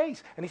gave me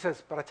grace. And he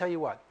says, but I tell you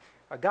what,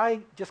 a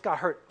guy just got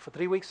hurt for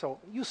 3 weeks, so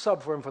you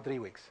sub for him for 3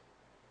 weeks.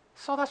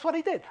 So that's what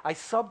he did. I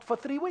subbed for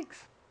 3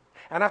 weeks.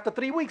 And after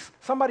 3 weeks,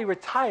 somebody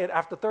retired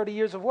after 30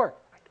 years of work.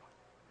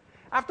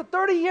 After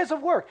 30 years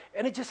of work.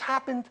 And it just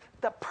happened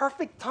the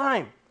perfect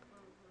time.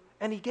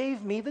 And he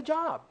gave me the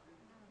job.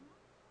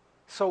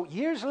 So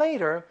years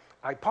later,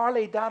 I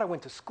parlayed that. I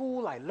went to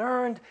school. I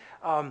learned.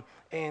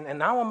 And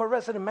now I'm a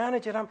resident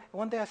manager. And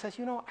one day I said,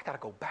 I got to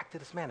go back to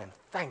this man and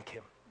thank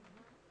him.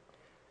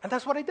 And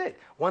that's what I did.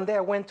 One day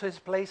I went to his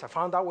place. I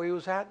found out where he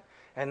was at.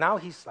 And now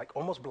he's like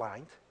almost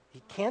blind.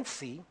 He can't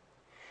see.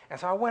 And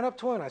so I went up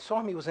to him and I saw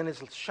him. He was in his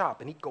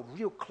shop. And he'd go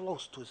real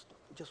close to his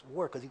just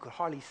work because he could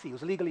hardly see. He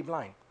was legally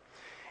blind.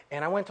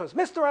 And I went to him,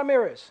 Mr.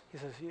 Ramirez. He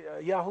says,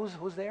 yeah,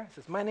 who's there? He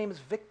says, my name is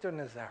Victor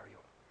Nazario.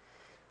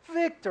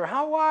 Victor,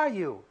 how are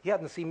you? He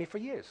hadn't seen me for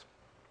years.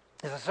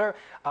 He says, sir,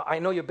 I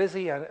know you're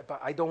busy, but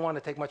I don't want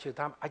to take much of your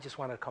time. I just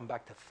wanted to come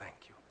back to thank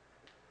you.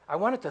 I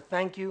wanted to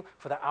thank you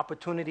for the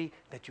opportunity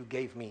that you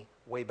gave me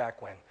way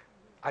back when.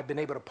 I've been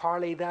able to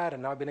parlay that,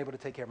 and now I've been able to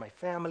take care of my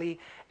family,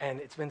 and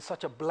it's been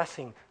such a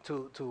blessing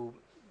to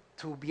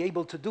be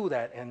able to do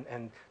that.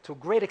 And to a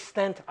great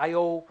extent, I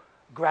owe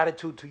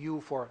gratitude to you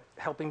for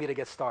helping me to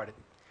get started.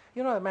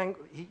 You know, the man,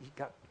 he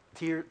got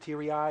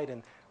teary-eyed,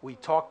 and we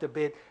talked a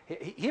bit.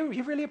 He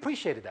really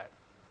appreciated that.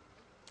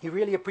 He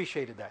really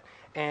appreciated that.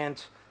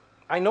 And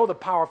I know the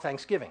power of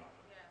Thanksgiving.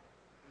 Yeah.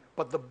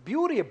 But the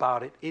beauty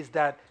about it is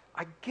that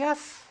I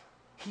guess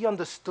he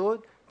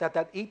understood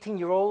that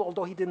 18-year-old,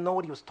 although he didn't know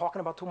what he was talking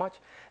about too much,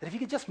 that if you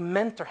could just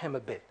mentor him a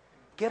bit,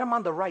 get him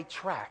on the right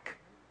track,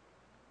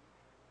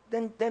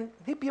 then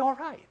he'd be all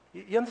right.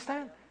 You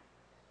understand?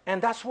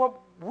 And that's what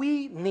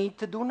we need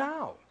to do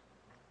now.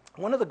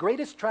 One of the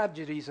greatest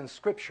tragedies in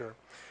Scripture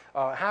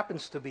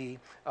happens to be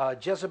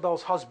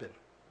Jezebel's husband.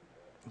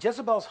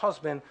 Jezebel's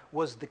husband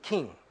was the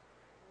king,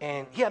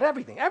 and he had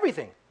everything.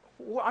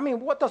 I mean,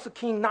 what does the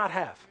king not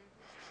have?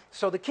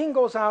 So the king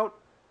goes out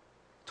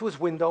to his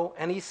window,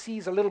 and he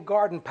sees a little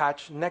garden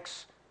patch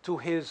next to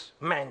his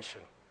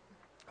mansion,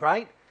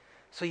 right?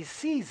 So he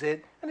sees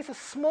it, and it's a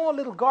small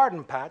little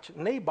garden patch,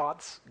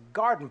 Naboth's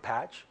garden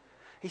patch.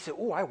 He said,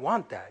 oh, I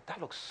want that. That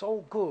looks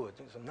so good.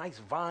 There's some nice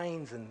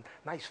vines and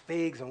nice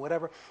figs and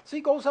whatever. So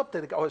he goes up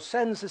to or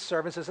sends his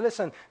servant and says,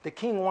 listen, the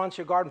king wants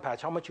your garden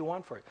patch. How much you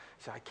want for it?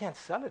 He said, I can't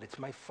sell it. It's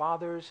my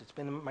father's. It's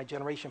been in my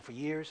generation for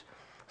years.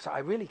 So I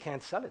really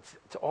can't sell it.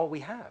 It's all we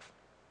have.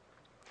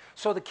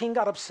 So the king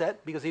got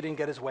upset because he didn't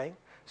get his way.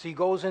 So he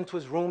goes into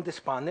his room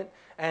despondent,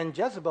 and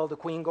Jezebel, the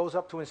queen, goes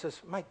up to him and says,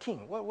 my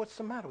king, what's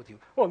the matter with you?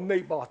 Well,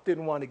 Naboth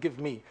didn't want to give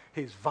me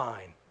his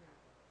vine,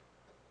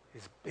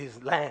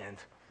 his land.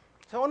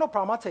 So, oh, no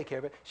problem, I'll take care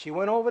of it. She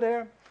went over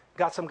there,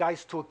 got some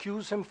guys to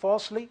accuse him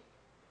falsely.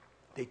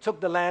 They took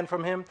the land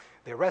from him,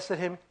 they arrested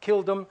him,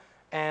 killed him,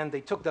 and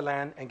they took the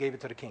land and gave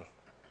it to the king.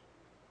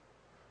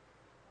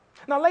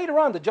 Now, later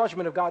on, the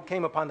judgment of God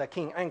came upon that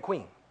king and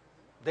queen.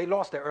 They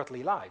lost their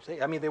earthly lives.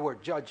 They were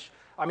judged.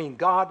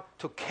 God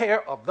took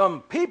care of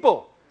them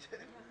people.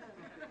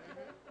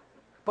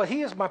 But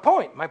here's my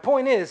point. My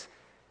point is,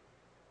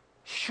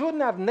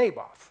 shouldn't have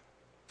Naboth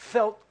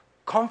felt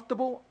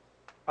comfortable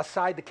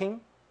aside the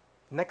king,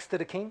 next to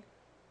the king,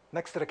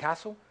 next to the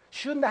castle?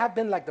 Shouldn't that have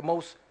been like the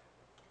most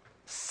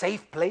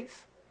safe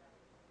place?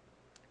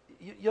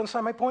 You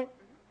understand my point?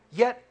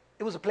 Yet,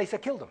 it was a place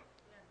that killed him.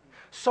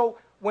 So,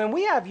 when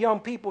we have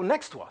young people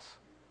next to us,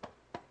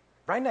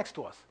 right next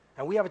to us,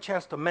 and we have a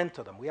chance to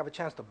mentor them, we have a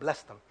chance to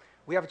bless them,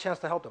 we have a chance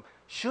to help them,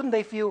 shouldn't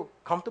they feel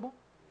comfortable?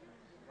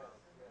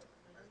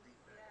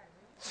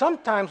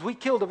 Sometimes we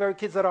kill the very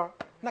kids that are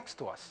next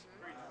to us.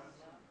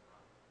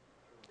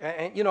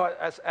 And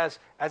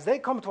as they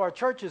come to our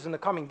churches in the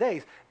coming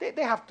days, they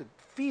have to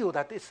feel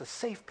that it's a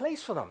safe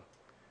place for them.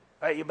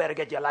 Hey, you better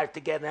get your life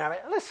together.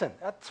 Listen,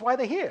 that's why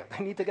they're here.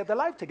 They need to get their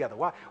life together.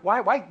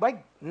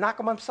 Why knock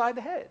them upside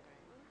the head?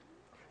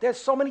 There's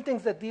so many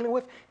things they're dealing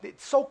with.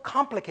 It's so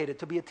complicated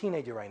to be a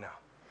teenager right now.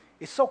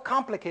 It's so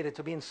complicated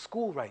to be in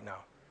school right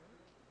now.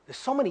 There's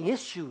so many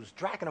issues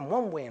dragging them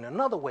one way and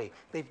another way.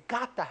 They've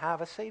got to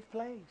have a safe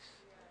place.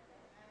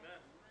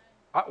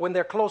 When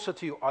they're closer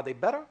to you, are they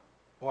better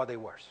or are they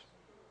worse?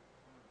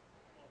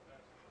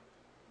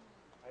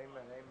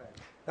 Amen, amen.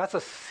 That's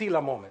a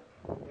Selah moment.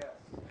 Yes.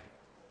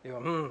 You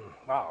go,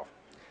 wow.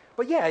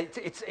 But yeah,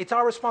 it's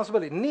our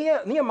responsibility.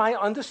 Nehemiah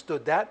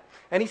understood that,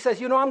 and he says,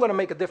 I'm going to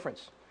make a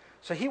difference.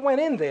 So he went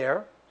in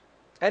there,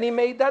 and he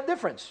made that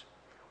difference.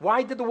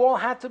 Why did the wall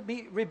have to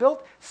be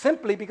rebuilt?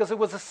 Simply because it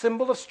was a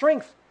symbol of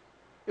strength.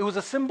 It was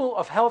a symbol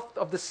of health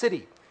of the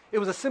city. It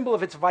was a symbol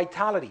of its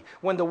vitality.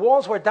 When the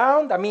walls were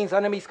down, that means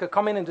enemies could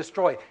come in and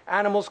destroy.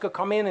 Animals could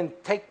come in and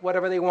take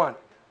whatever they want.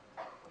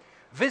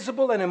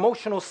 Visible and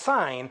emotional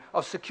sign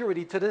of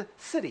security to the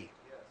city.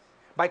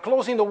 By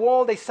closing the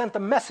wall, they sent a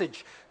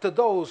message to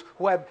those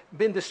who had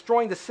been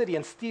destroying the city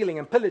and stealing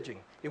and pillaging.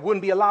 It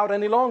wouldn't be allowed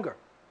any longer.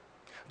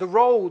 The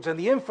roads and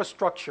the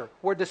infrastructure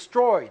were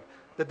destroyed.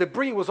 The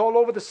debris was all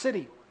over the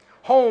city.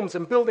 Homes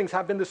and buildings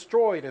have been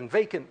destroyed and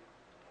vacant.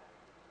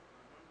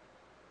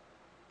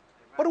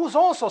 But it was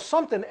also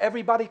something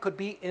everybody could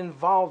be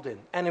involved in.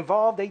 And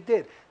involved they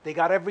did. They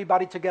got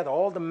everybody together.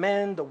 All the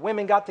men, the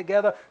women got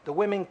together. The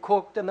women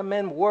cooked and the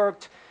men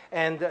worked.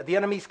 And the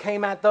enemies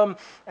came at them.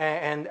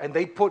 And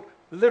they put,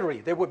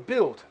 literally, they would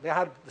build. They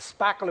had the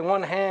spackle in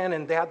one hand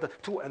and they had the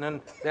two, and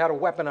then they had a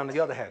weapon on the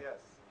other hand. Yes.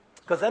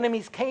 Because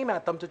enemies came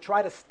at them to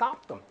try to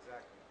stop them.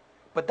 Exactly.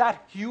 But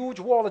that huge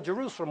wall of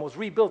Jerusalem was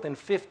rebuilt in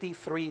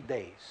 53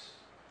 days.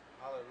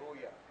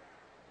 Hallelujah.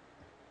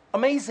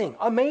 Amazing,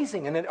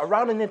 amazing. And then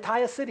around an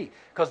entire city.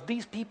 Because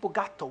these people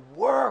got to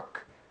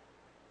work.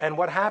 And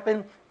what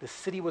happened? The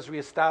city was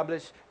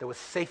reestablished. There was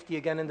safety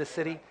again in the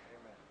city. Amen.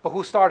 But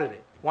who started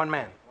it? One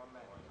man.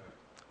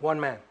 One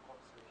man.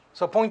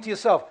 So point to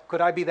yourself,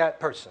 could I be that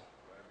person?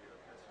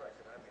 That's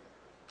right.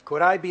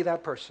 Could I be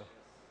that person?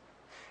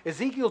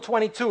 Ezekiel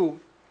 22,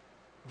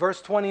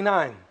 verse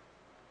 29,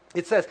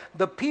 it says,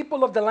 the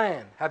people of the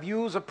land have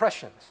used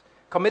oppressions,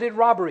 committed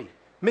robbery,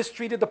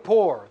 mistreated the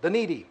poor, the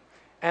needy,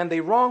 and they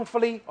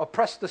wrongfully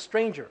oppressed the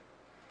stranger.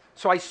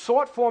 So I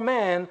sought for a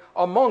man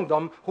among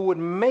them who would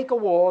make a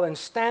wall and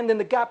stand in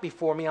the gap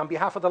before me on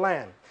behalf of the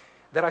land,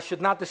 that I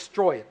should not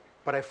destroy it,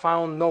 but I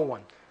found no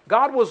one.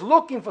 God was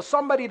looking for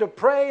somebody to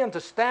pray and to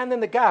stand in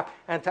the gap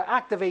and to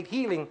activate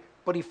healing,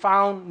 but he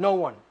found no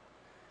one.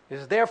 It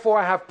says, therefore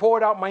I have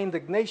poured out my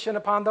indignation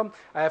upon them.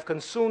 I have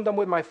consumed them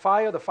with my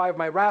fire, the fire of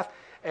my wrath,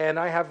 and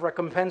I have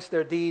recompensed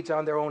their deeds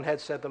on their own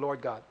heads, said the Lord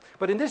God.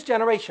 But in this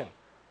generation,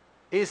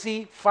 is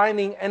he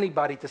finding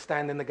anybody to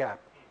stand in the gap?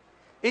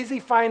 Is he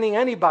finding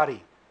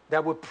anybody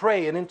that would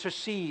pray and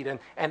intercede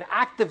and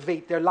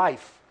activate their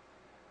life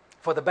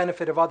for the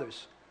benefit of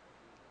others?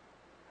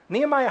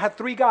 Nehemiah had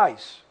 3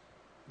 guys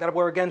that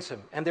were against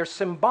him, and they're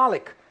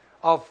symbolic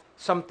of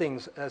some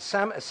things.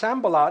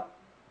 Sanballat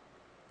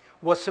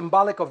was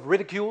symbolic of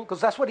ridicule,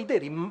 because that's what he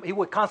did. He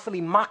would constantly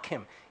mock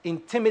him,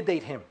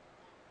 intimidate him.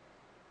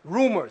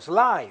 Rumors,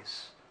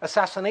 lies,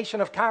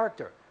 assassination of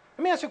character.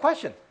 Let me ask you a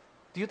question.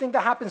 Do you think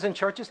that happens in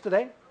churches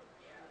today?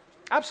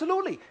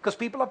 Absolutely, because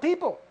people are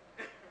people.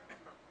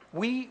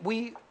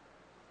 We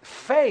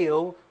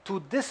fail to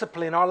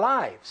discipline our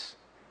lives.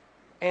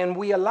 And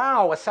we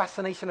allow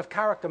assassination of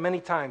character many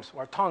times,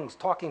 our tongues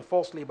talking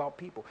falsely about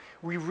people.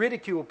 We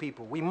ridicule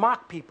people. We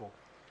mock people.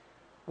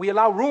 We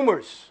allow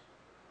rumors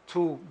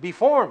to be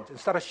formed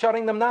instead of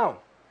shutting them down.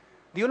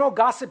 Do you know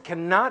gossip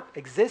cannot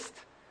exist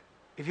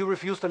if you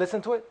refuse to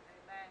listen to it?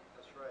 Amen.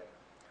 That's right.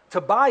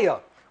 Tobiah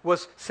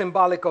was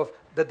symbolic of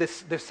the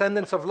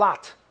descendants of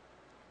Lot.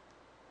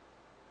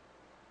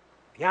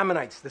 The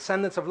Ammonites,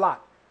 descendants of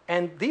Lot.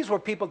 And these were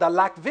people that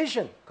lacked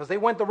vision because they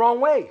went the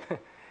wrong way.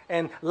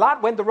 And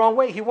Lot went the wrong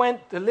way. He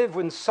went to live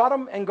in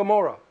Sodom and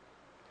Gomorrah.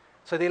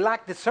 So they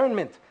lacked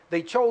discernment.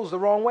 They chose the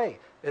wrong way.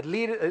 It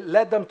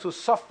led them to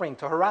suffering,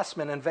 to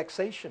harassment and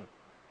vexation.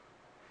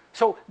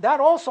 So that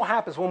also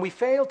happens when we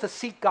fail to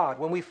seek God,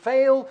 when we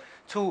fail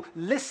to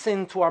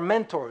listen to our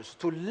mentors,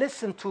 to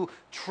listen to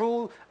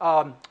true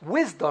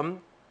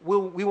wisdom,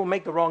 we will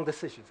make the wrong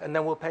decisions, and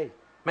then we'll pay.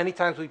 Many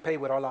times we pay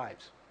with our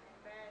lives.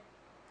 Amen.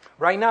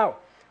 Right now,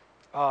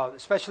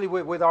 especially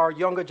with our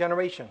younger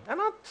generation, and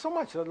not so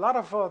much, a lot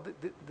of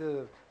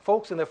the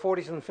folks in their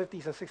 40s and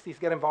 50s and 60s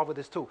get involved with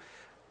this too.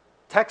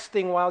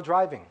 Texting while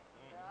driving.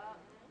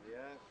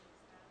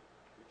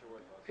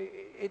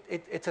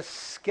 It's a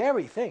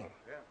scary thing.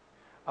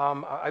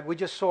 We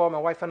just saw, my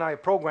wife and I, a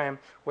program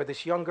where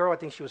this young girl, I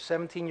think she was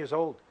 17 years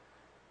old,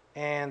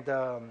 and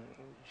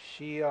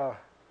she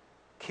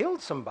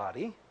killed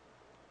somebody,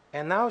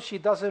 and now she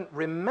doesn't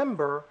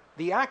remember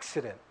the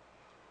accident.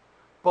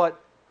 But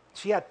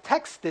she had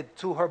texted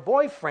to her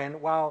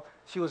boyfriend while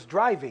she was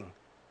driving,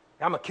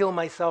 I'm going to kill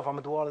myself, I'm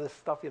going to do all of this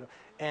stuff,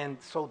 And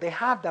so they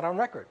have that on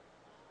record.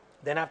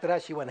 Then after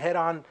that, she went head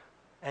on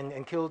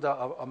and killed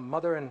a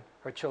mother and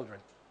her children.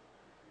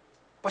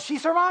 But she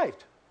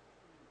survived.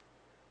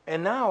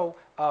 And now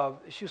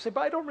she'll say,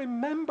 but I don't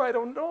remember, I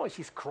don't know. And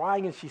she's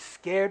crying and she's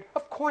scared.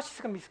 Of course she's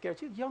going to be scared.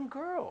 She's a young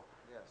girl.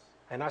 Yes.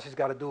 And now she's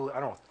got to do,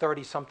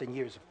 30-something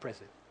years of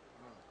prison.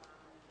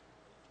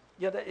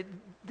 Yeah,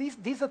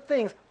 these are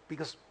things,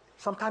 because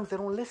sometimes they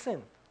don't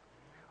listen.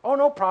 Oh,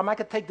 no problem, I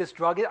could take this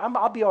drug.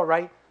 I'll be all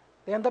right.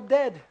 They end up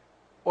dead.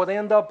 Or they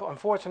end up,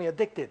 unfortunately,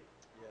 addicted.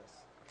 Yes.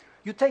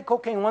 You take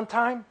cocaine one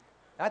time,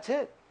 that's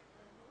it.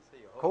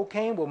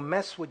 Cocaine will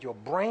mess with your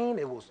brain.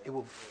 It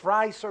will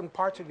fry certain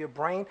parts of your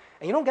brain,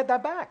 and you don't get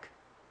that back.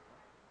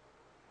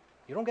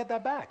 You don't get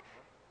that back.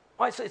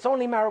 Well, it's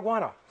only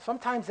marijuana.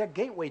 Sometimes they're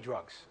gateway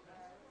drugs.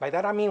 By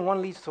that I mean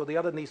one leads to the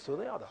other leads to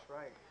the other. That's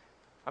right.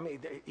 I mean,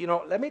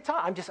 let me tell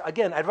you, I'm just,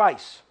 again,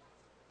 advice.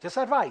 Just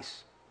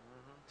advice.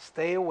 Mm-hmm.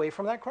 Stay away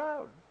from that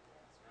crowd.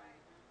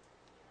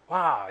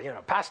 Wow,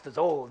 pastor's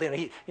old.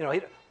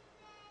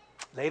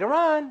 Later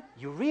on,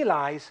 you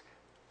realize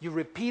you're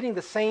repeating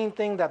the same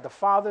thing that the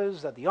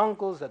fathers, that the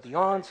uncles, that the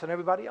aunts, and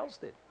everybody else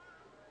did.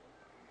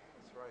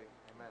 That's right.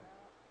 Amen.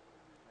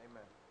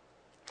 Amen.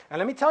 And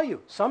let me tell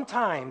you,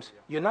 sometimes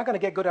you're not going to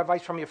get good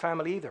advice from your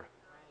family either.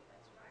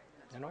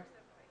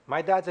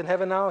 My dad's in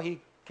heaven now.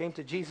 He came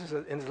to Jesus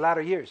in his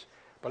latter years.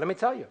 But let me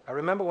tell you, I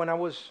remember when I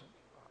was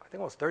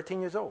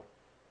 13 years old.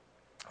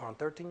 Around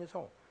 13 years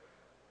old.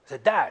 I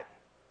said, Dad,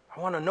 I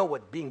want to know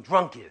what being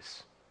drunk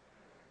is.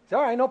 He said,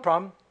 all right, no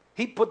problem.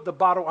 He put the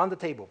bottle on the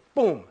table.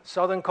 Boom,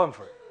 Southern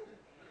Comfort.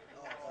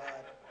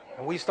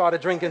 And we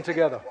started drinking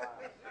together.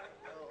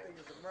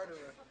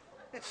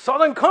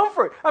 Southern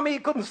Comfort. I mean, he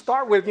couldn't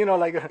start with,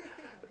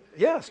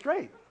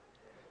 straight.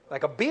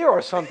 Like a beer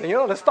or something,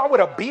 Let's start with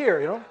a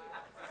beer,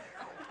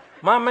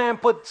 My man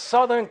put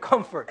Southern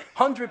Comfort,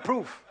 100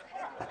 proof.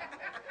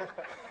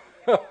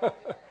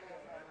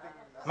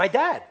 My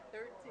dad.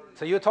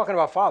 So you're talking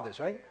about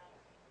fathers, right?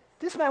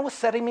 This man was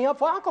setting me up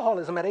for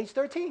alcoholism at age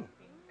 13.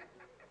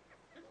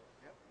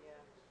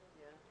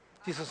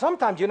 See, so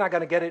sometimes you're not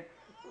going to get it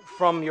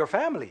from your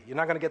family. You're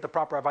not going to get the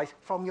proper advice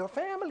from your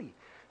family.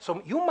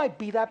 So you might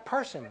be that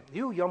person,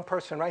 you young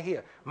person right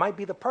here, might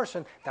be the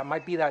person that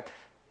might be that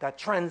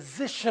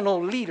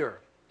transitional leader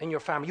in your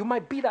family. You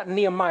might be that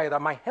Nehemiah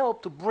that might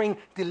help to bring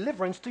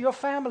deliverance to your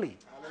family.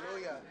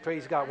 Hallelujah.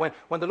 Praise God.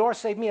 When the Lord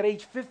saved me at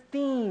age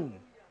 15,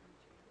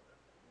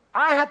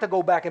 I had to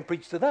go back and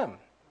preach to them.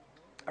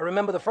 I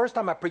remember the first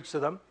time I preached to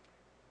them.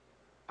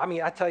 I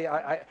mean, I tell you,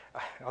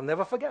 I'll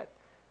never forget.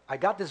 I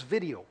got this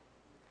video.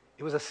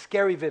 It was a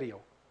scary video.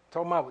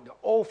 Talking about the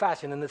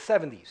old-fashioned in the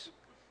 70s.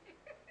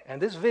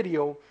 And this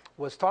video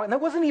was talking, and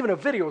it wasn't even a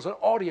video, it was an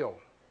audio.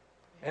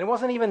 And it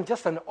wasn't even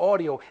just an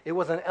audio, it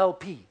was an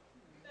LP.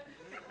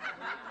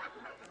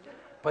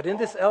 But in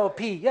this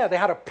LP, they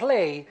had a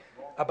play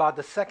about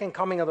the second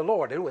coming of the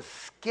Lord. It was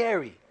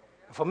scary.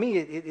 For me,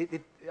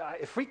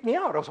 it freaked me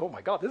out. I was, oh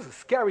my God, this is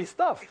scary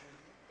stuff.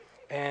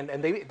 And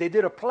they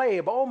did a play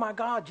about, oh my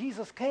God,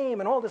 Jesus came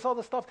and all this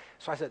other stuff.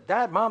 So I said,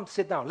 Dad, Mom,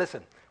 sit down,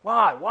 listen.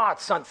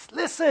 What, son,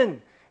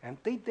 listen. And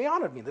they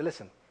honored me, they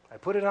listened. I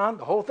put it on,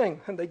 the whole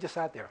thing, and they just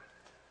sat there.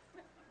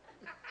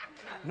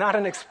 Not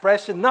an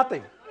expression,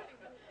 nothing.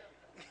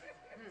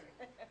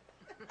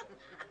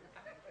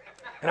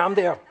 And I'm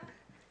there.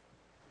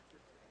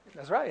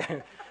 That's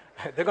right.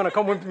 They're going to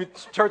come to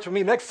church with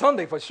me next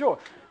Sunday for sure.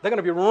 They're going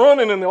to be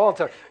running in the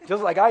altar,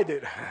 just like I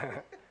did.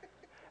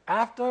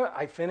 After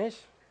I finished,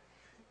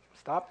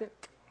 stopped it,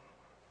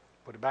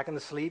 put it back in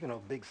the sleeve,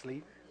 big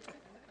sleeve.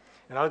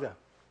 And I was there.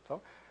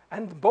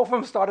 And both of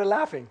them started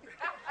laughing.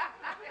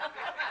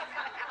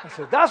 I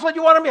said, that's what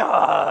you wanted me?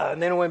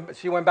 And then when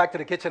she went back to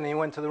the kitchen and he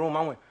went to the room,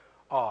 I went,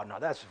 oh, no,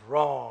 that's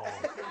wrong.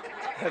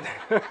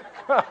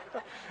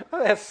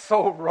 That's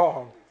so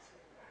wrong.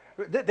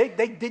 They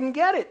didn't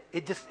get it.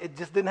 It just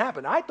didn't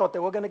happen. I thought they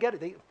were going to get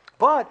it.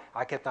 But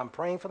I kept on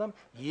praying for them.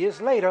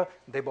 Years later,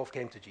 they both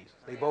came to Jesus.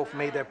 They both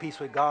made their peace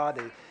with God.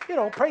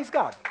 They, praise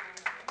God.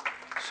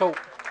 So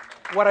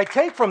what I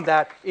take from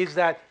that is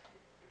that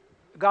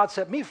God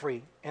set me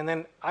free, and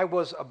then I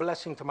was a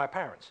blessing to my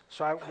parents.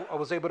 So I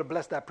was able to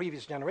bless that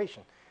previous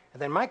generation.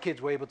 And then my kids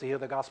were able to hear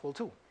the gospel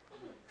too.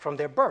 From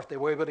their birth, they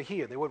were able to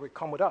hear. They would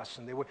come with us,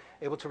 and they were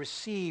able to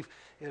receive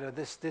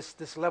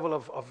this level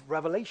of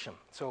revelation.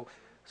 So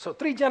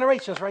 3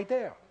 generations right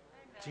there.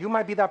 So you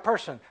might be that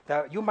person,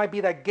 that you might be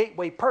that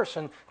gateway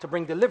person to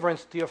bring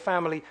deliverance to your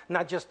family,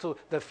 not just to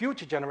the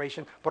future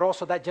generation, but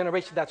also that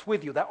generation that's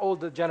with you, that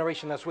older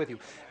generation that's with you.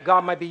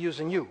 God might be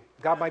using you.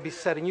 God might be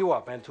setting you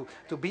up, and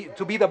to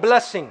be the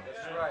blessing,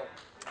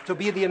 to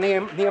be the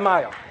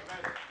Nehemiah.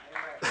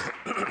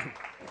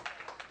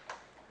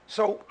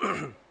 So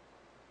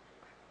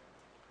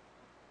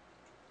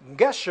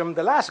Geshem,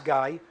 the last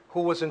guy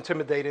who was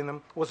intimidating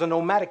them, was a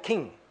nomadic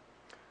king.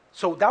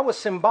 So that was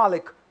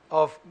symbolic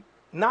of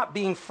not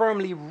being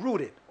firmly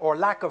rooted or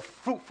lack of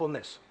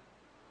fruitfulness.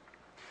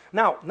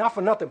 Now, not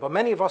for nothing, but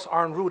many of us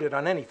aren't rooted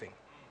on anything.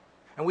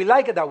 And we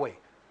like it that way.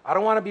 I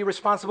don't want to be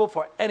responsible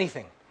for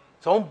anything.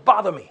 So don't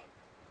bother me.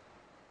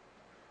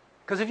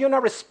 Because if you're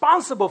not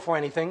responsible for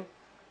anything,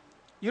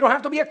 you don't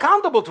have to be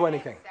accountable to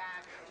anything.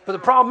 But the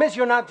problem is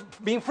you're not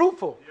being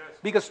fruitful.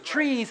 Because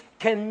trees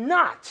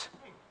cannot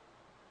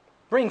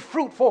bring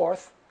fruit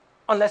forth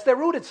unless they're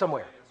rooted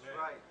somewhere.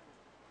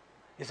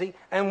 You see?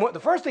 And the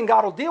first thing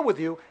God will deal with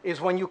you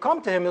is when you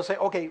come to him, he'll say,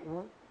 okay,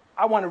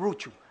 I want to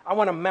root you. I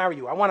want to marry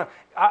you. I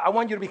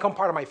want you to become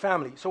part of my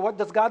family. So what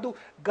does God do?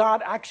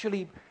 God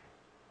actually,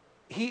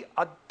 he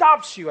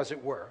adopts you, as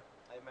it were.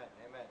 Amen.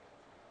 Amen.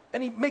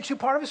 And he makes you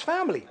part of his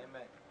family.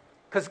 Amen.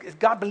 Because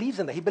God believes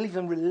in that. He believes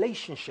in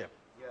relationship.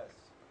 Yes.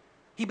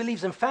 He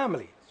believes in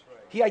family.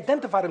 Right. He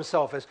identified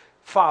himself as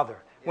Father.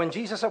 Yes. When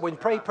Jesus said,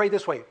 pray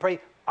this way, pray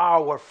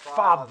our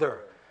Father.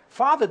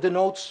 Father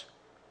denotes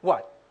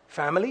what?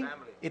 Family.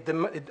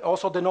 It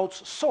also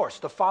denotes source.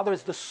 The Father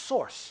is the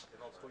source. It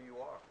denotes who you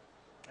are.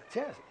 That's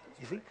it.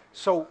 You see?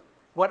 So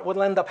what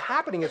will end up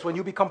happening is when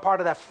you become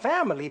part of that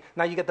family,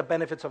 now you get the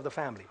benefits of the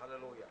family.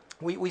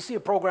 Hallelujah. We see a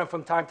program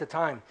from time to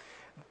time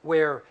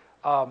where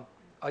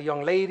a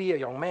young lady, a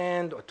young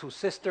man, or 2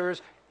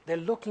 sisters, they're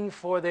looking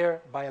for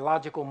their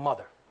biological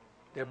mother.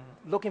 They're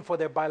looking for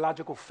their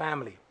biological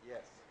family.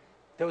 Yes.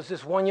 There was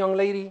this one young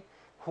lady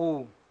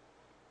who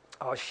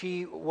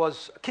she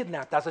was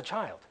kidnapped as a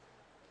child.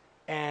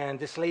 And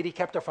this lady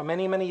kept her for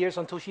many, many years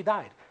until she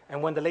died.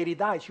 And when the lady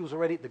died,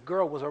 the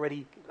girl was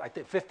already, I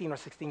think, 15 or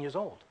 16 years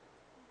old.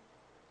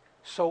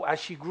 So as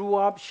she grew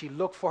up, she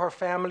looked for her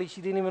family.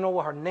 She didn't even know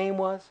what her name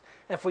was.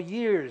 And for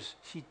years,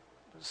 she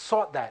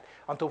sought that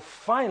until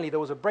finally there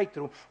was a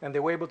breakthrough and they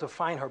were able to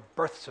find her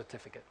birth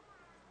certificate.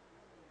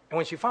 And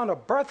when she found her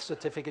birth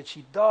certificate,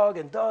 she dug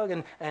and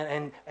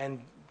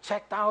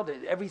checked out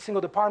every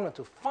single department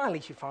until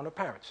finally she found her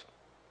parents.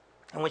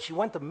 And when she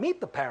went to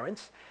meet the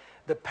parents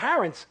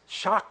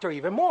shocked her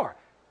even more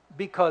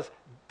because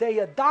they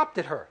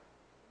adopted her.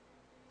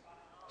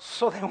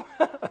 So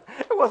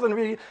it wasn't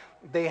really,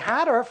 they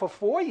had her for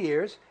 4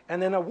 years,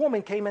 and then a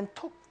woman came and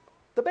took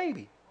the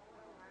baby,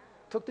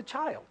 took the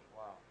child.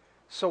 Wow.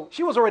 So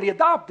she was already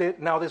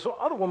adopted. Now this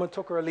other woman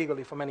took her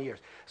illegally for many years.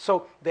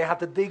 So they had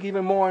to dig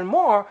even more and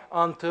more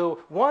until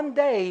one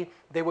day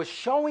they were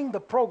showing the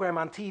program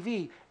on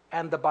TV,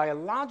 and the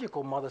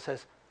biological mother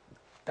says,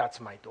 that's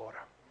my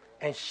daughter.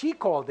 And she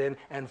called in,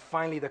 and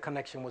finally the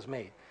connection was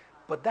made.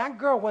 But that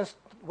girl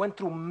went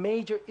through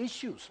major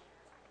issues,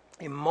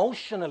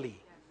 emotionally,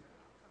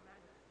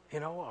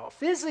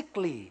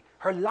 physically.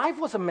 Her life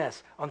was a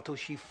mess until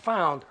she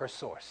found her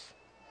source,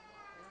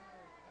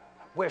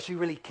 where she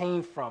really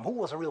came from, who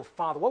was her real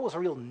father, what was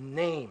her real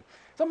name.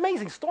 It's an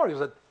amazing story. It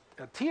was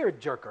a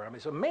tear-jerker. I mean,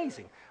 it's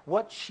amazing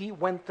what she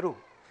went through.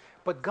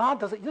 But God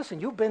doesn't, listen,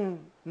 you've been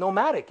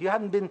nomadic. You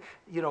haven't been,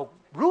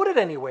 rooted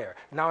anywhere.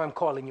 Now I'm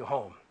calling you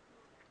home.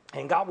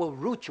 And God will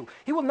root you.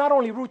 He will not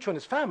only root you in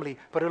his family,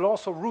 but he'll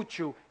also root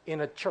you in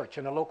a church,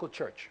 in a local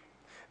church.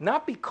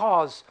 Not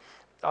because,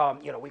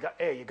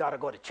 you got to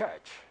go to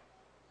church.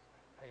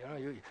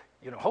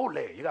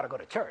 Holy, you got to go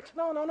to church.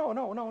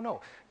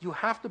 No. You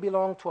have to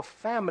belong to a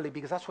family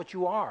because that's what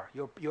you are.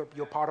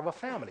 You're part of a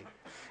family.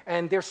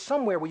 And there's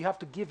somewhere where you have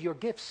to give your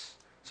gifts.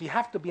 So you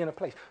have to be in a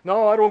place.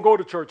 No, I don't go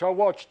to church. I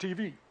watch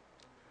TV.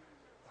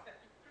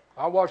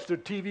 I watch the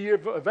TV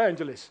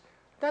evangelist.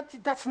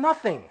 That's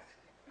nothing.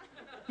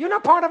 You're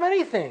not part of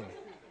anything.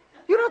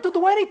 You don't have to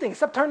do anything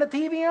except turn the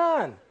TV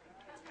on.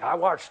 I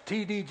watch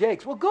T.D.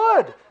 Jakes. Well,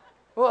 good.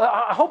 Well,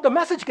 I hope the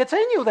message gets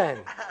in you then.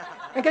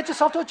 And get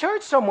yourself to a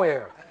church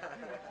somewhere.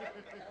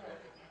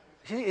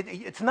 See,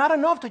 it's not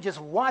enough to just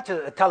watch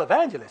a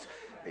televangelist.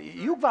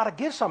 You've got to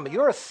give something.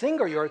 You're a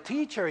singer. You're a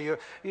teacher.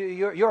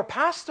 You're a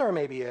pastor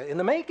maybe in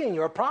the making.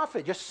 You're a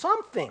prophet. You're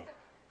something.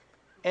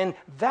 And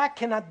that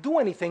cannot do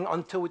anything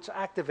until it's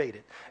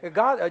activated.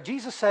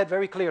 Jesus said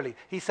very clearly,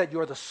 he said,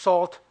 you're the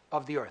salt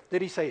of the earth.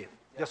 Did he say it?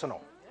 Yes or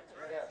no?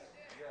 Yes.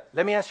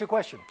 Let me ask you a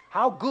question.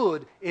 How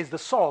good is the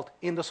salt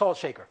in the salt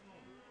shaker?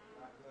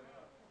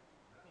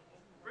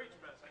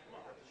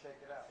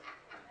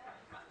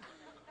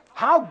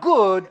 How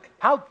good,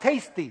 how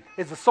tasty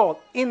is the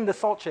salt in the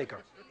salt shaker?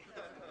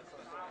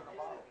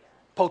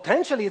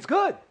 Potentially it's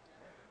good,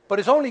 but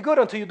it's only good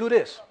until you do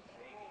this.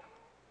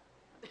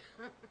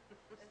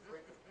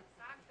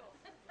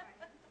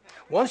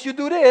 Once you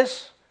do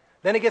this,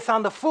 then it gets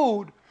on the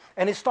food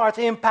and it starts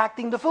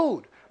impacting the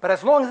food. But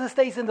as long as it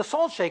stays in the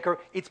salt shaker,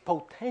 it's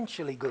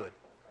potentially good,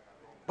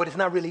 but it's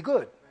not really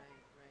good.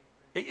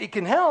 It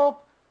can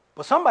help,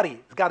 but somebody's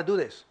got to do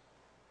this.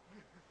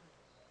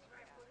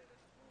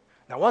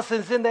 Now, once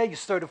it's in there, you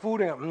stir the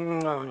food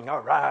and all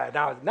right,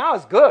 now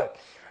it's good.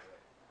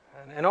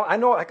 And I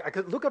know, I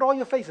could look at all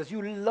your faces.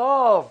 You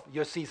love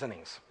your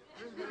seasonings.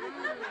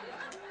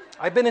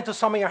 I've been into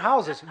some of your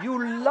houses.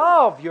 You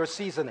love your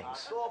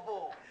seasonings.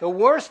 The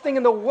worst thing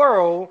in the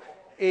world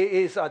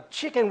is a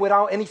chicken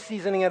without any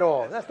seasoning at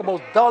all. That's the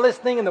most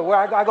dullest thing in the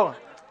world. I go.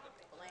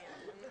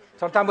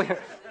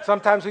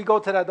 Sometimes we go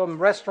to them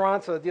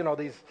restaurants,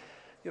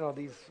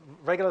 these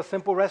regular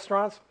simple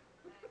restaurants,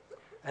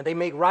 and they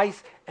make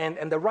rice,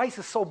 and the rice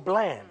is so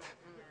bland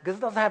because it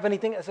doesn't have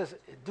anything. It says,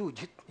 dude,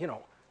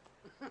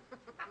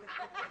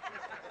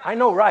 I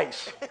know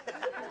rice.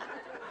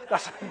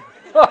 That's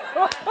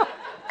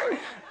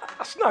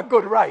not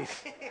good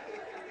rice.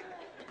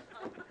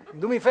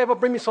 Do me a favor,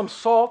 bring me some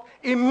salt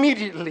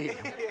immediately.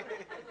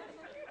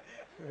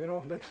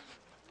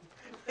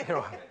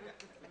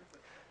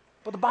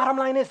 But the bottom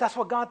line is, that's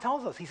what God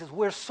tells us. He says,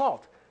 we're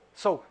salt.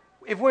 So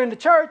if we're in the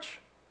church,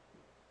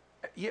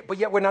 but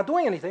yet we're not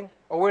doing anything,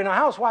 or we're in a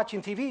house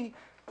watching TV,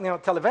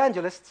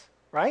 televangelists,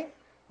 right?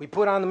 We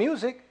put on the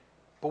music,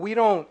 but we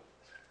don't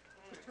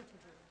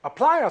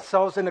apply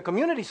ourselves in the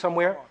community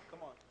somewhere. Come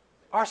on.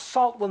 Our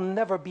salt will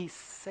never be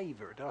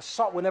savored. Our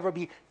salt will never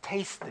be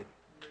tasted.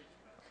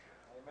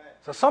 Amen.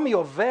 So some of you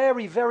are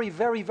very, very,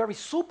 very, very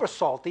super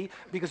salty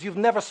because you've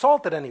never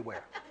salted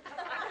anywhere.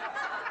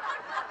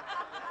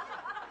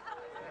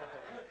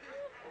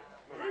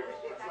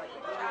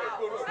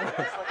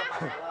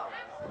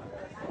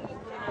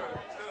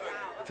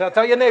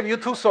 Tell your neighbor, you're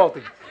too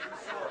salty.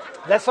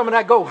 Let some of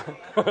that go.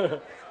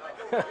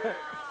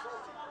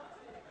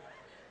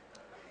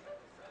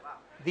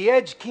 The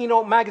Edge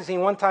Keynote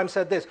magazine one time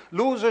said this: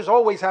 losers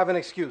always have an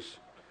excuse.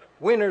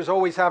 Winners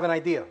always have an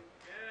idea.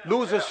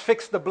 Losers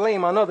fix the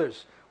blame on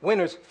others.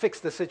 Winners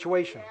fix the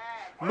situation.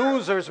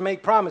 Losers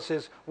make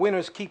promises.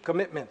 Winners keep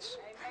commitments.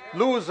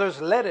 Losers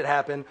let it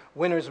happen.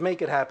 Winners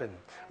make it happen.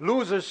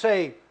 Losers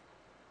say,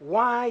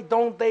 why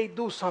don't they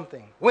do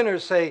something?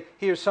 Winners say,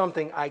 here's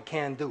something I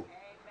can do.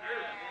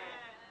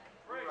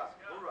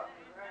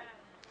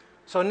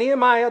 So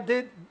Nehemiah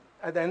did,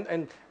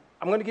 and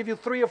I'm going to give you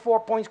 3 or 4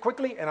 points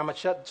quickly, and I'm going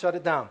to shut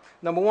it down.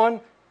 Number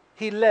one,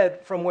 he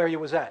led from where he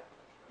was at.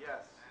 Yes.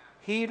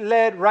 He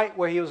led right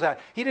where he was at.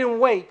 He didn't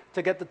wait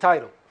to get the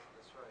title.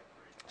 That's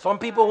right. Some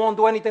people won't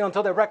do anything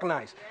until they're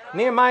recognized.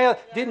 Nehemiah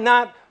did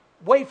not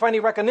wait for any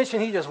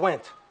recognition. He just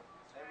went.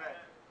 Amen.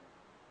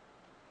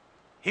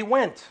 He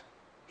went.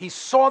 He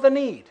saw the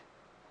need.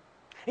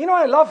 You know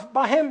what I love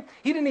about him?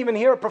 He didn't even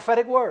hear a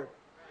prophetic word.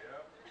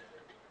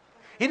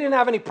 He didn't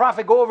have any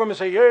prophet go over him and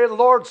say, yeah, the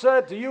Lord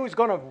said to you, he's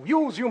going to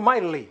use you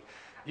mightily.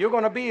 You're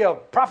going to be a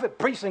prophet,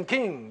 priest, and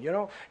king,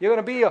 You're going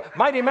to be a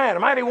mighty man, a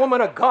mighty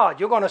woman of God.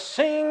 You're going to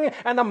sing,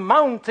 and the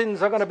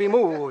mountains are going to be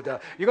moved.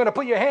 You're going to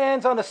put your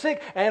hands on the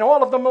sick, and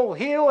all of them will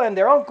heal, and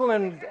their uncle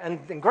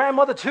and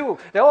grandmother too.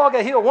 They'll all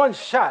get healed one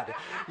shot.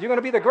 You're going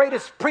to be the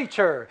greatest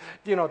preacher.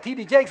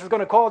 T.D. Jakes is going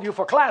to call you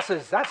for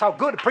classes. That's how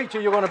good a preacher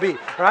you're going to be,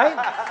 right?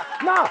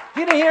 No,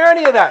 he didn't hear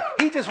any of that.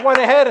 He just went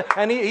ahead,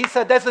 and he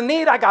said, there's a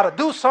need. I got to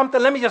do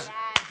something. Let me just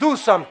do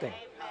something.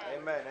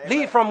 Amen.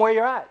 Lead from where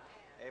you're at.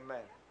 Amen.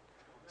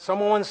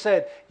 Someone once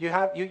said, you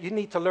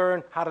need to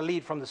learn how to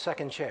lead from the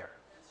second chair.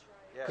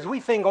 Because Yes.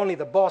 we think only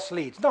the boss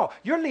leads. No,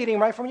 you're leading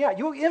right from your.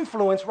 You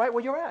influence right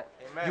where you're at.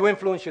 Amen. You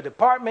influence your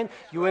department.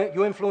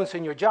 You influence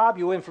in your job.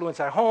 You influence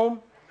at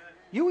home.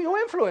 You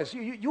influence.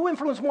 You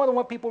influence more than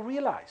what people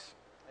realize.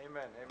 Amen.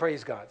 Amen.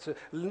 Praise God. So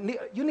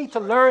you need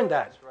to learn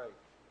that. That's right.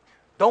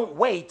 Don't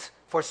wait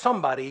for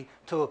somebody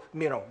to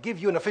give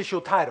you an official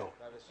title.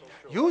 That is so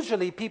true.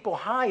 Usually people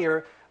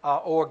hire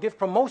or give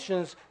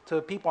promotions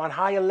to people on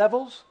higher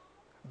levels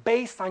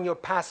based on your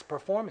past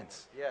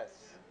performance. Yes.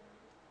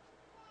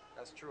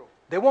 That's true.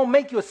 They won't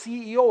make you a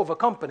CEO of a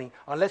company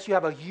unless you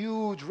have a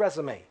huge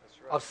resume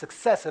That's right. of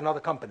success in other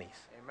companies,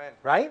 Amen.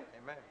 right?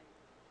 Amen.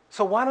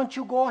 So why don't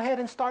you go ahead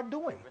and start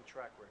doing? Proven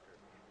track record.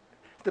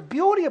 The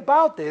beauty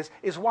about this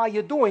is while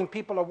you're doing,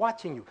 people are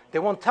watching you. They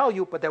won't tell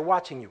you, but they're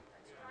watching you.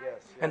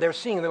 Yes. And they're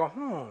seeing, they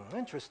go,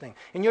 interesting.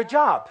 In your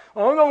job,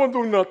 I'm not going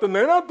to do nothing.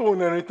 They're not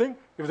doing anything.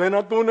 If they're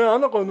not doing it,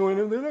 I'm not going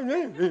to do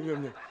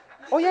anything.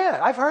 Oh, yeah,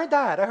 I've heard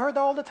that. I heard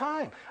that all the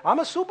time. I'm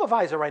a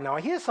supervisor right now.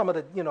 I hear some of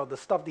the, the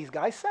stuff these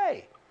guys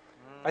say.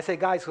 I say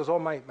guys because all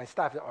my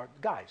staff are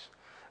guys.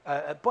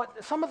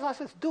 But some of us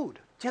says, dude,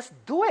 just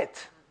do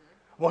it.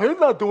 Well, he's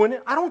not doing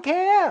it. I don't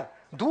care.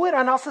 Do it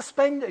and I'll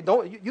suspend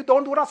you. You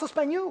don't do it, I'll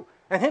suspend you.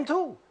 And him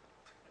too.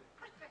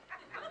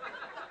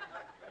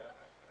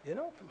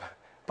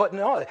 But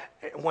no,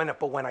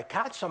 when I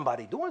catch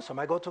somebody doing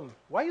something, I go to them,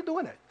 why are you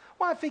doing it?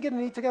 Well, I figured it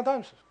needs to get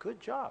done.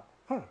 Good job.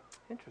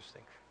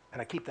 Interesting.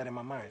 And I keep that in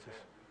my mind.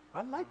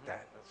 I like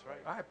that. That's right.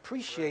 I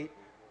appreciate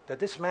that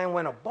this man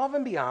went above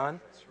and beyond,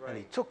 and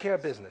he took care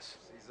of business.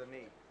 He's a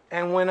need.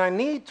 And when I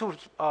need to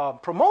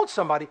promote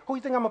somebody, who do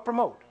you think I'm going to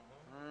promote?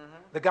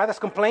 The guy that's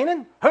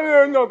complaining?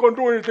 Hey, I'm not going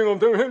to do anything.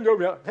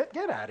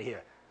 Get out of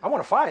here. I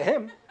want to fire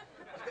him.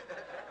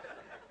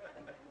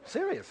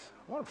 Serious.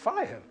 I want to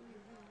fire him.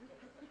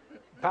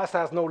 Pastor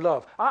has no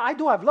love. I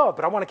do have love,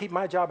 but I want to keep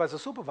my job as a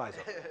supervisor.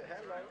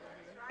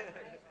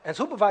 And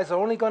supervisors are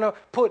only going to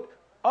put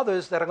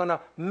others that are going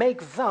to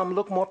make them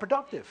look more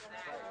productive.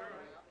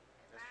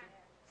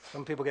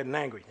 Some people getting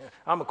angry.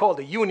 I'm going to call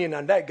the union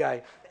on that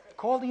guy.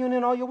 Call the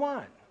union all you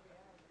want.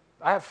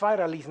 I have fired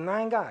at least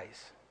 9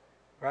 guys,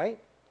 right?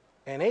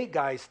 And 8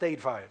 guys stayed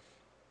fired.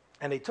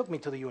 And they took me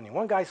to the union.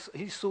 One guy,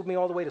 he sued me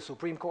all the way to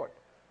Supreme Court.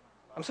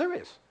 I'm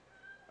serious.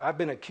 I've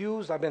been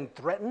accused. I've been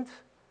threatened.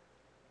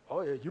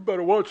 Oh, yeah, you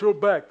better watch your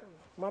back.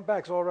 My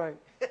back's all right.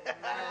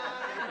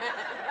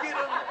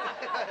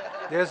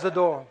 There's the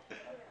door.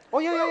 Oh,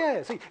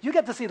 yeah. See, you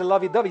get to see the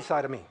lovey-dovey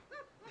side of me.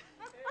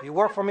 You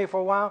work for me for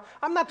a while.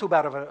 I'm not too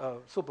bad of a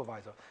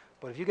supervisor.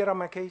 But if you get on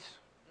my case,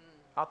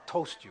 I'll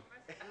toast you.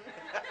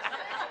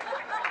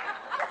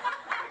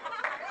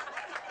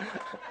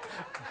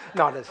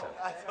 No, listen.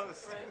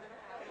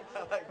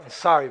 I'm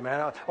sorry,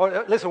 man.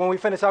 Listen, when we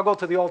finish, I'll go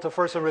to the altar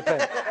first and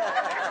repent.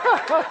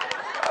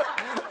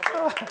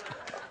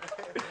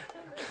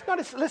 No,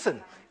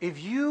 listen.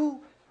 If you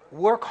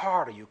work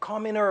harder, you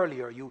come in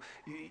earlier, you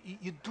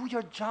do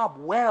your job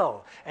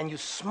well, and you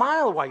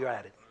smile while you're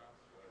at it,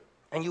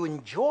 and you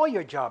enjoy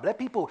your job, let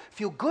people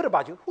feel good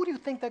about you, who do you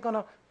think they're going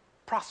to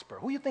prosper?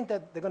 Who do you think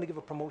that they're going to give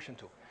a promotion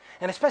to?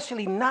 And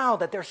especially now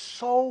that there's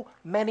so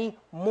much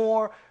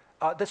more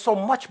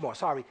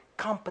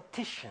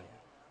competition.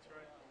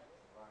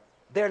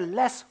 There are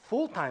less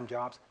full-time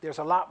jobs. There's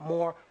a lot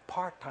more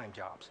part-time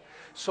jobs.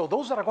 So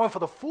those that are going for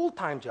the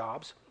full-time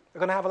jobs are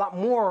going to have a lot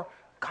more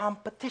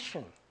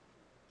competition.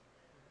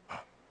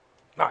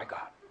 My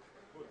God.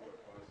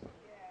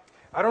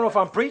 I don't know if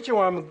I'm preaching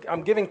or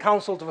I'm giving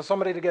counsel for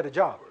somebody to get a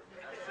job.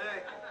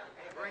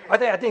 I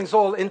think it's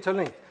all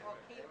interlinked.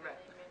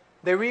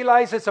 They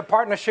realize it's a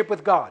partnership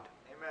with God.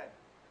 Amen.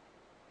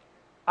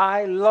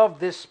 I love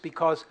this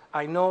because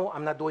I know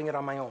I'm not doing it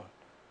on my own.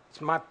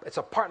 It's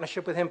a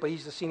partnership with him, but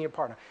he's the senior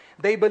partner.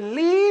 They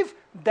believe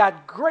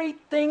that great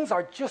things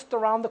are just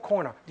around the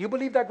corner. Do you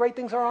believe that great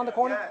things are around the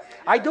corner? Yes.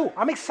 I do.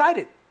 I'm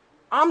excited.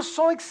 I'm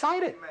so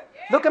excited. Amen.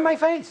 Look at my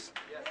face.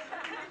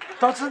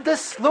 Doesn't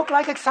this look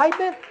like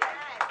excitement?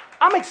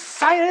 I'm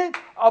excited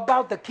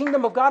about the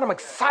kingdom of God. I'm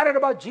excited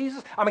about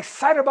Jesus. I'm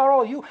excited about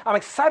all of you. I'm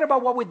excited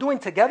about what we're doing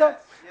together.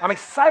 I'm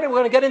excited we're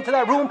going to get into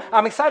that room.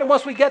 I'm excited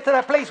once we get to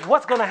that place,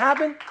 what's going to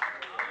happen.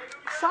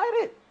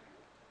 Excited.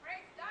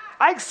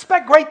 I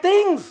expect great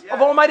things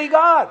of Almighty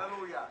God.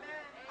 Hallelujah.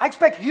 I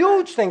expect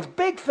huge things,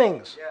 big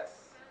things. Yes.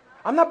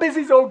 I'm not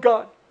busy, oh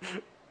God.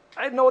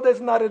 I know there's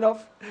not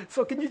enough.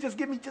 So can you just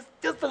give me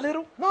just a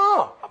little?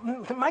 No.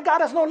 My God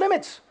has no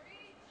limits.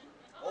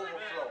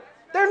 Overflow.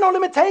 There are no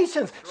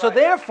limitations. So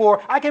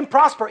therefore, I can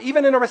prosper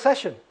even in a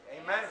recession.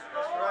 Amen.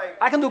 That's right.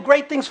 I can do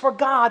great things for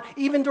God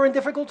even during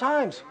difficult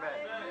times. Amen.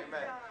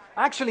 Amen.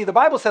 Actually, the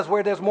Bible says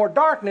where there's more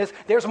darkness,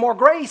 there's more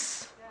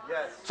grace.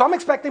 Yes. So I'm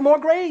expecting more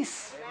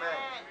grace. Amen.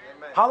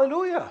 Amen.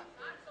 Hallelujah.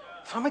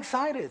 So I'm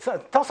excited. So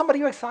tell somebody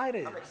you're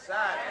excited. I'm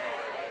excited.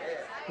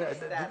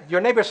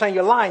 Your neighbor's saying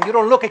you're lying. You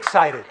don't look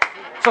excited.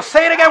 So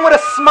say it again with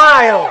a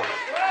smile.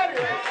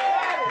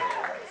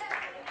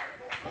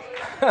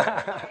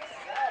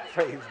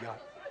 Praise God.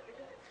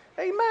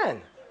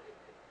 Amen.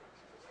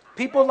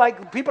 People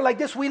like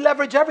this, we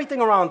leverage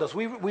everything around us.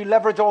 We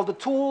leverage all the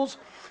tools,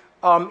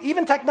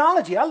 even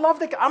technology.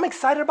 I'm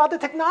excited about the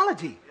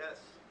technology. Yes.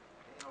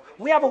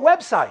 We have a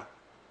website.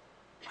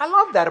 I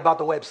love that about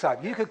the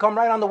website. You could come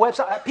right on the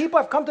website. People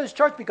have come to this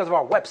church because of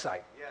our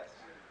website. Yes.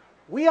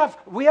 We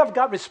have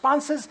got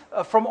responses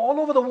from all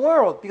over the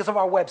world because of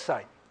our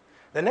website.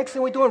 The next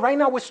thing we're doing right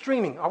now, we're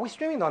streaming. Are we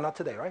streaming? No, not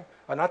today, right?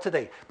 Not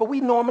today. But we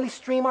normally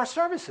stream our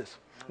services.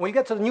 When you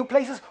get to the new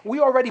places, we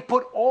already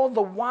put all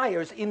the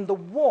wires in the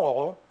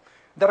wall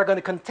that are going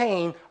to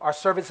contain our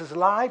services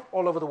live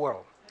all over the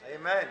world.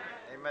 Amen.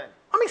 Amen.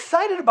 I'm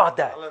excited about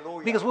that.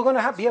 Hallelujah. Because we're going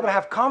to be able to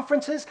have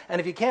conferences,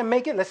 and if you can't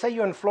make it, let's say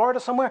you're in Florida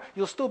somewhere,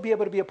 you'll still be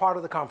able to be a part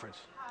of the conference.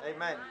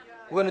 Amen.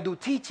 We're going to do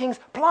teachings,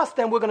 plus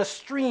then we're going to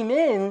stream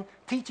in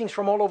teachings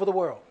from all over the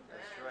world.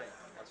 That's right.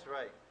 That's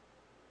right.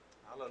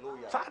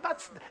 Hallelujah. So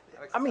That's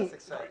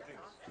exciting.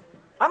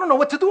 I don't know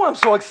what to do. I'm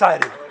so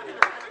excited.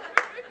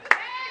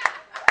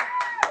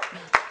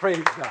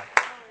 Praise God.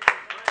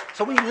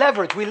 So we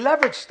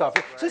leverage stuff.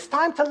 So it's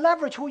time to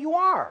leverage who you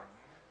are.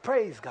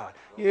 Praise God.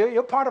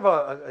 You're part of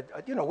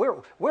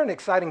we're an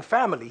exciting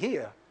family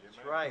here.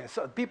 That's right.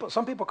 So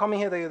some people come in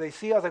here, they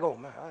see us, they go,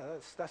 man,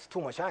 that's too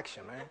much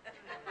action, man.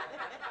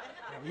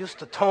 I'm used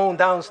to toned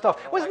down stuff.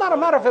 Well, it's not a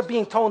matter of it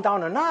being toned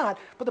down or not,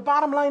 but the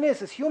bottom line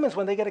is, as humans,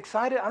 when they get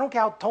excited, I don't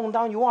care how toned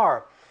down you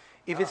are.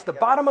 If it's the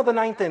bottom of the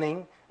ninth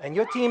inning and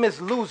your team is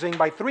losing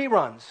by 3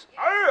 runs,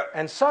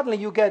 and suddenly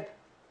you get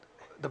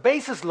the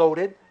base is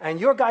loaded, and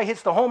your guy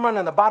hits the home run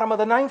in the bottom of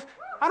the ninth,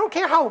 I don't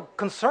care how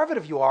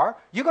conservative you are,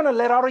 you're going to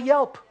let out a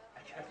yelp.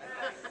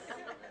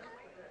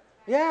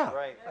 Yeah.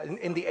 Right.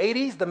 In the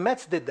 80s, the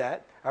Mets did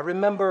that. I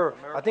remember,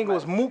 I think it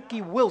was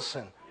Mookie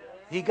Wilson.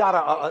 He got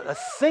a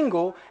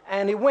single,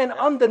 and it went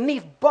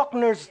underneath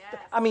Buckner's,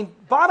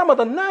 bottom of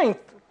the ninth.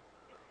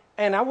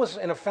 And I was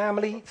in a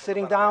family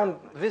sitting down,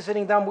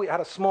 visiting them. We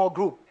had a small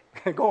group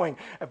going.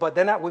 But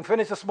then we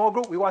finished the small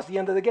group, we watched the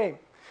end of the game.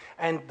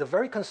 And the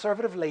very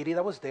conservative lady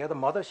that was there, the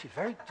mother,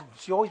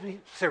 she always be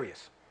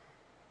serious.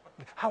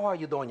 How are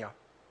you, Doña?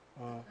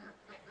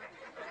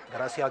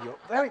 Gracias a Dios.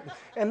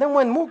 And then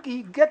when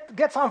Mookie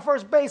gets on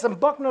first base and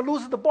Buckner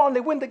loses the ball and they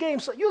win the game,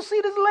 so you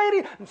see this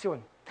lady? And she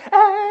went, hey.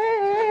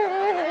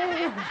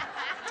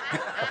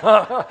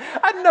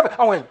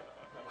 I went,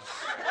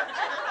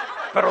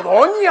 pero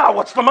Doña,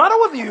 what's the matter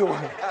with you?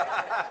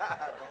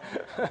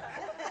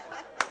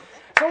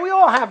 So we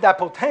all have that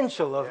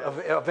potential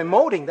of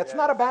emoting. That's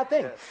not a bad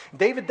thing.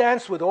 David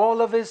danced with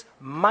all of his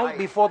might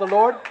before the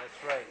Lord.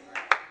 That's right.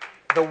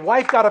 The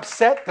wife got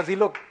upset because he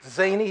looked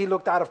zany, he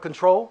looked out of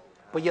control.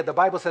 But yet the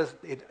Bible says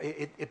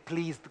it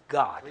pleased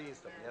God.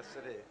 Pleased them. Yes,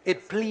 it is.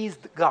 It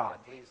pleased God.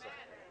 Pleased them.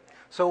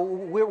 So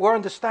we're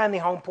understanding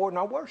how important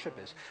our worship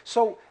is.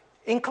 So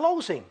in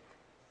closing,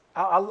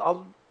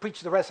 I'll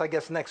preach the rest, I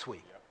guess, next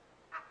week.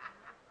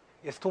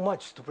 It's too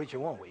much to preach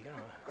in 1 week.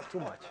 It's too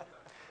much.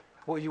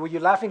 Were you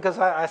laughing because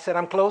I said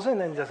I'm closing?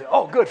 And just say,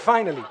 oh, good,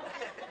 finally.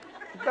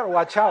 You better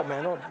watch out,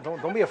 man.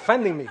 Don't be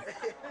offending me.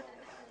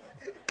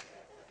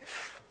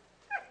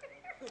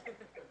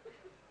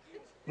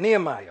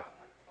 Nehemiah.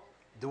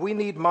 Do we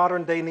need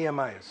modern day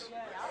Nehemiahs?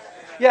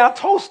 Yeah, I'll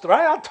toast,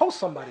 right? I'll toast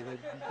somebody.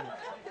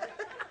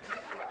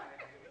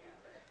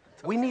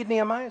 We need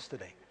Nehemiahs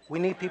today. We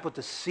need people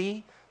to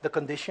see the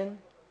condition,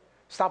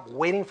 stop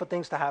waiting for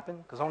things to happen,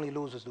 because only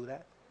losers do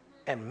that,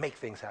 and make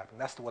things happen.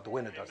 That's what the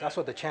winner does. That's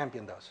what the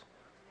champion does.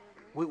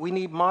 We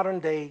need modern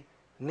day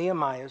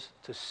Nehemiahs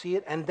to see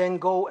it and then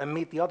go and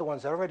meet the other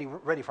ones that are already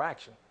ready for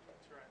action.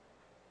 That's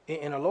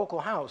right. In a local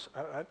house,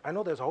 I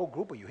know there's a whole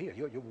group of you here.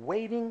 You're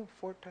waiting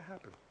for it to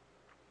happen.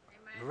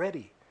 You're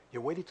ready.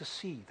 You're waiting to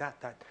see that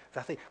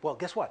thing. Well,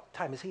 guess what?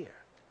 Time is here.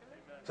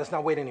 Amen. So let's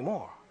not wait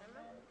anymore.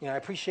 Amen. I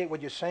appreciate what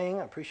you're saying.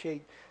 I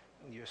appreciate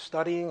your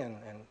studying, and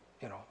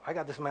I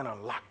got this man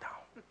on lockdown.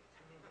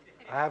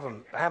 I have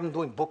him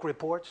doing book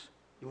reports.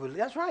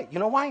 That's right. You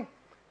know why?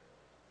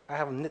 I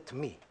have him knit to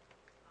me.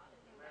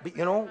 But,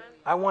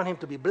 I want him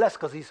to be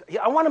blessed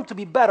I want him to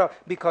be better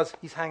because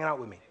he's hanging out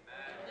with me.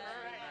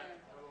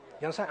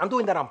 You understand? I'm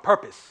doing that on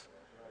purpose.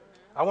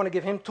 I want to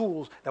give him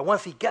tools that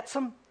once he gets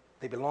them,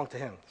 they belong to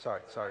him.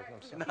 Sorry. I'm sorry.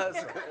 No,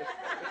 that's good.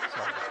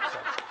 Sorry.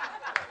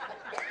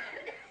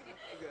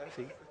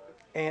 See?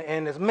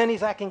 And as many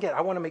as I can get,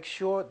 I want to make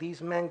sure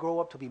these men grow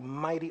up to be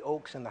mighty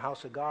oaks in the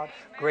house of God,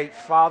 great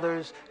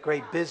fathers,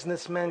 great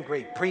businessmen,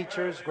 great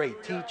preachers,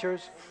 great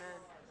teachers.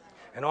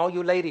 And all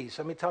you ladies,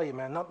 let me tell you,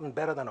 man, nothing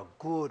better than a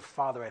good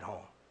father at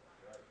home.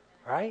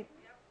 Right?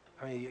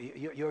 I mean,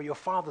 your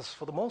fathers,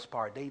 for the most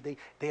part,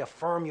 they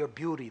affirm your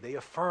beauty. They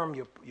affirm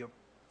your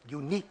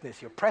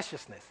uniqueness, your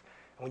preciousness.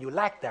 And when you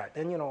lack that,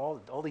 then,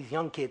 all these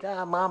young kids,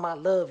 Mom, I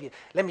love you.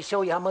 Let me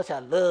show you how much I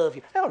love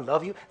you. They don't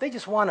love you. They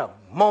just want a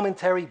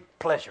momentary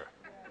pleasure.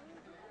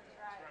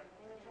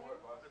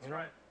 That's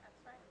right.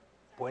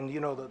 When,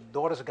 the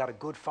daughters have got a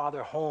good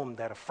father home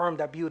that affirmed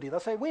that beauty, they'll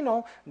say, we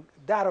know,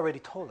 Dad already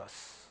told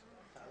us.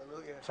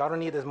 Hallelujah. So I don't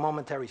need this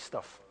momentary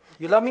stuff.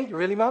 You love me? You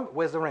really love me?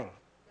 Where's the ring?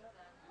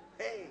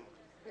 Hey.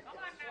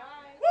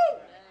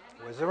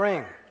 Where's the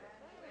ring?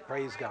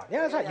 Praise God.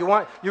 Yeah, that's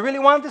right. You really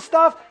want this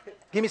stuff?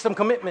 Give me some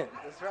commitment.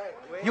 That's right.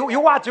 You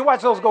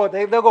watch those go.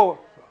 They'll go.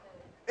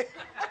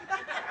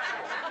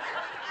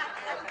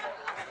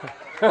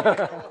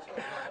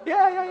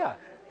 Yeah.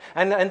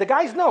 And the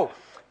guys know.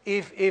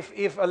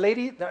 If a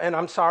lady, and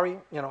I'm sorry,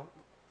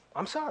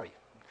 I'm sorry.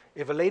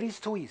 If a lady's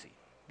too easy,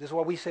 this is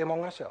what we say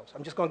among ourselves.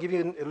 I'm just going to give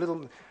you a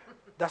little,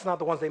 that's not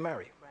the ones they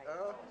marry. Right.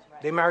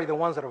 They marry the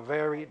ones that are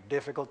very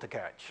difficult to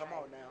catch. Come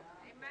on now.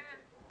 Amen.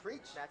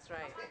 Preach. That's right.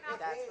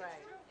 That's right.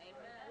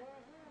 Amen.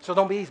 So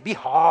don't be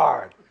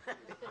hard.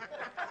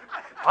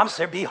 I'm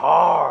saying be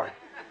hard.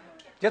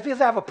 Just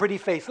because I have a pretty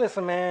face.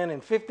 Listen, man,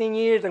 in 15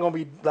 years, they're going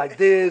to be like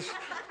this.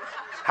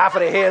 Half of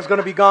their hair is going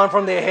to be gone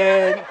from their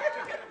head.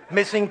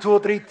 Missing 2 or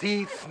 3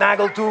 teeth,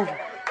 snaggle tooth.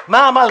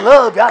 Mom, I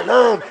love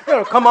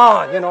you. Come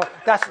on,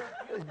 that's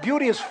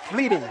beauty is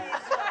fleeting.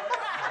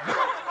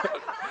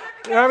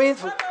 You know what I mean?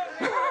 So,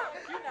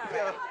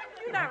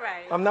 You're not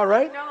right. I'm not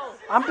right? No.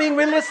 I'm being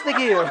realistic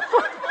here.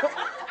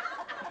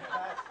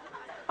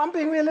 I'm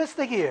being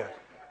realistic here.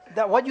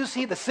 That what you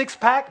see, the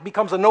 6-pack,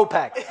 becomes a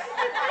no-pack.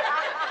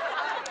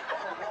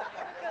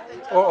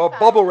 or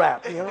bubble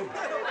wrap, Yeah.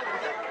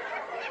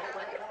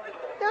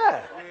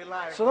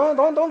 So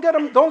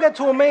don't get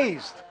too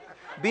amazed.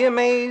 Be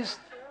amazed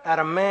at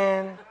a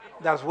man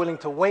that's willing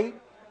to wait,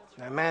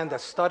 a man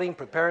that's studying,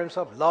 preparing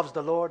himself, loves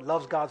the Lord,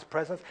 loves God's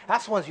presence.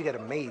 That's the ones you get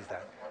amazed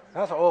at.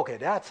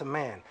 That's a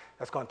man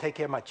that's going to take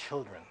care of my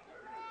children.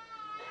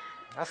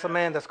 That's a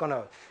man that's going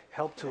to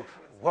help to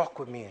walk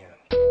with me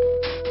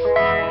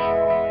in.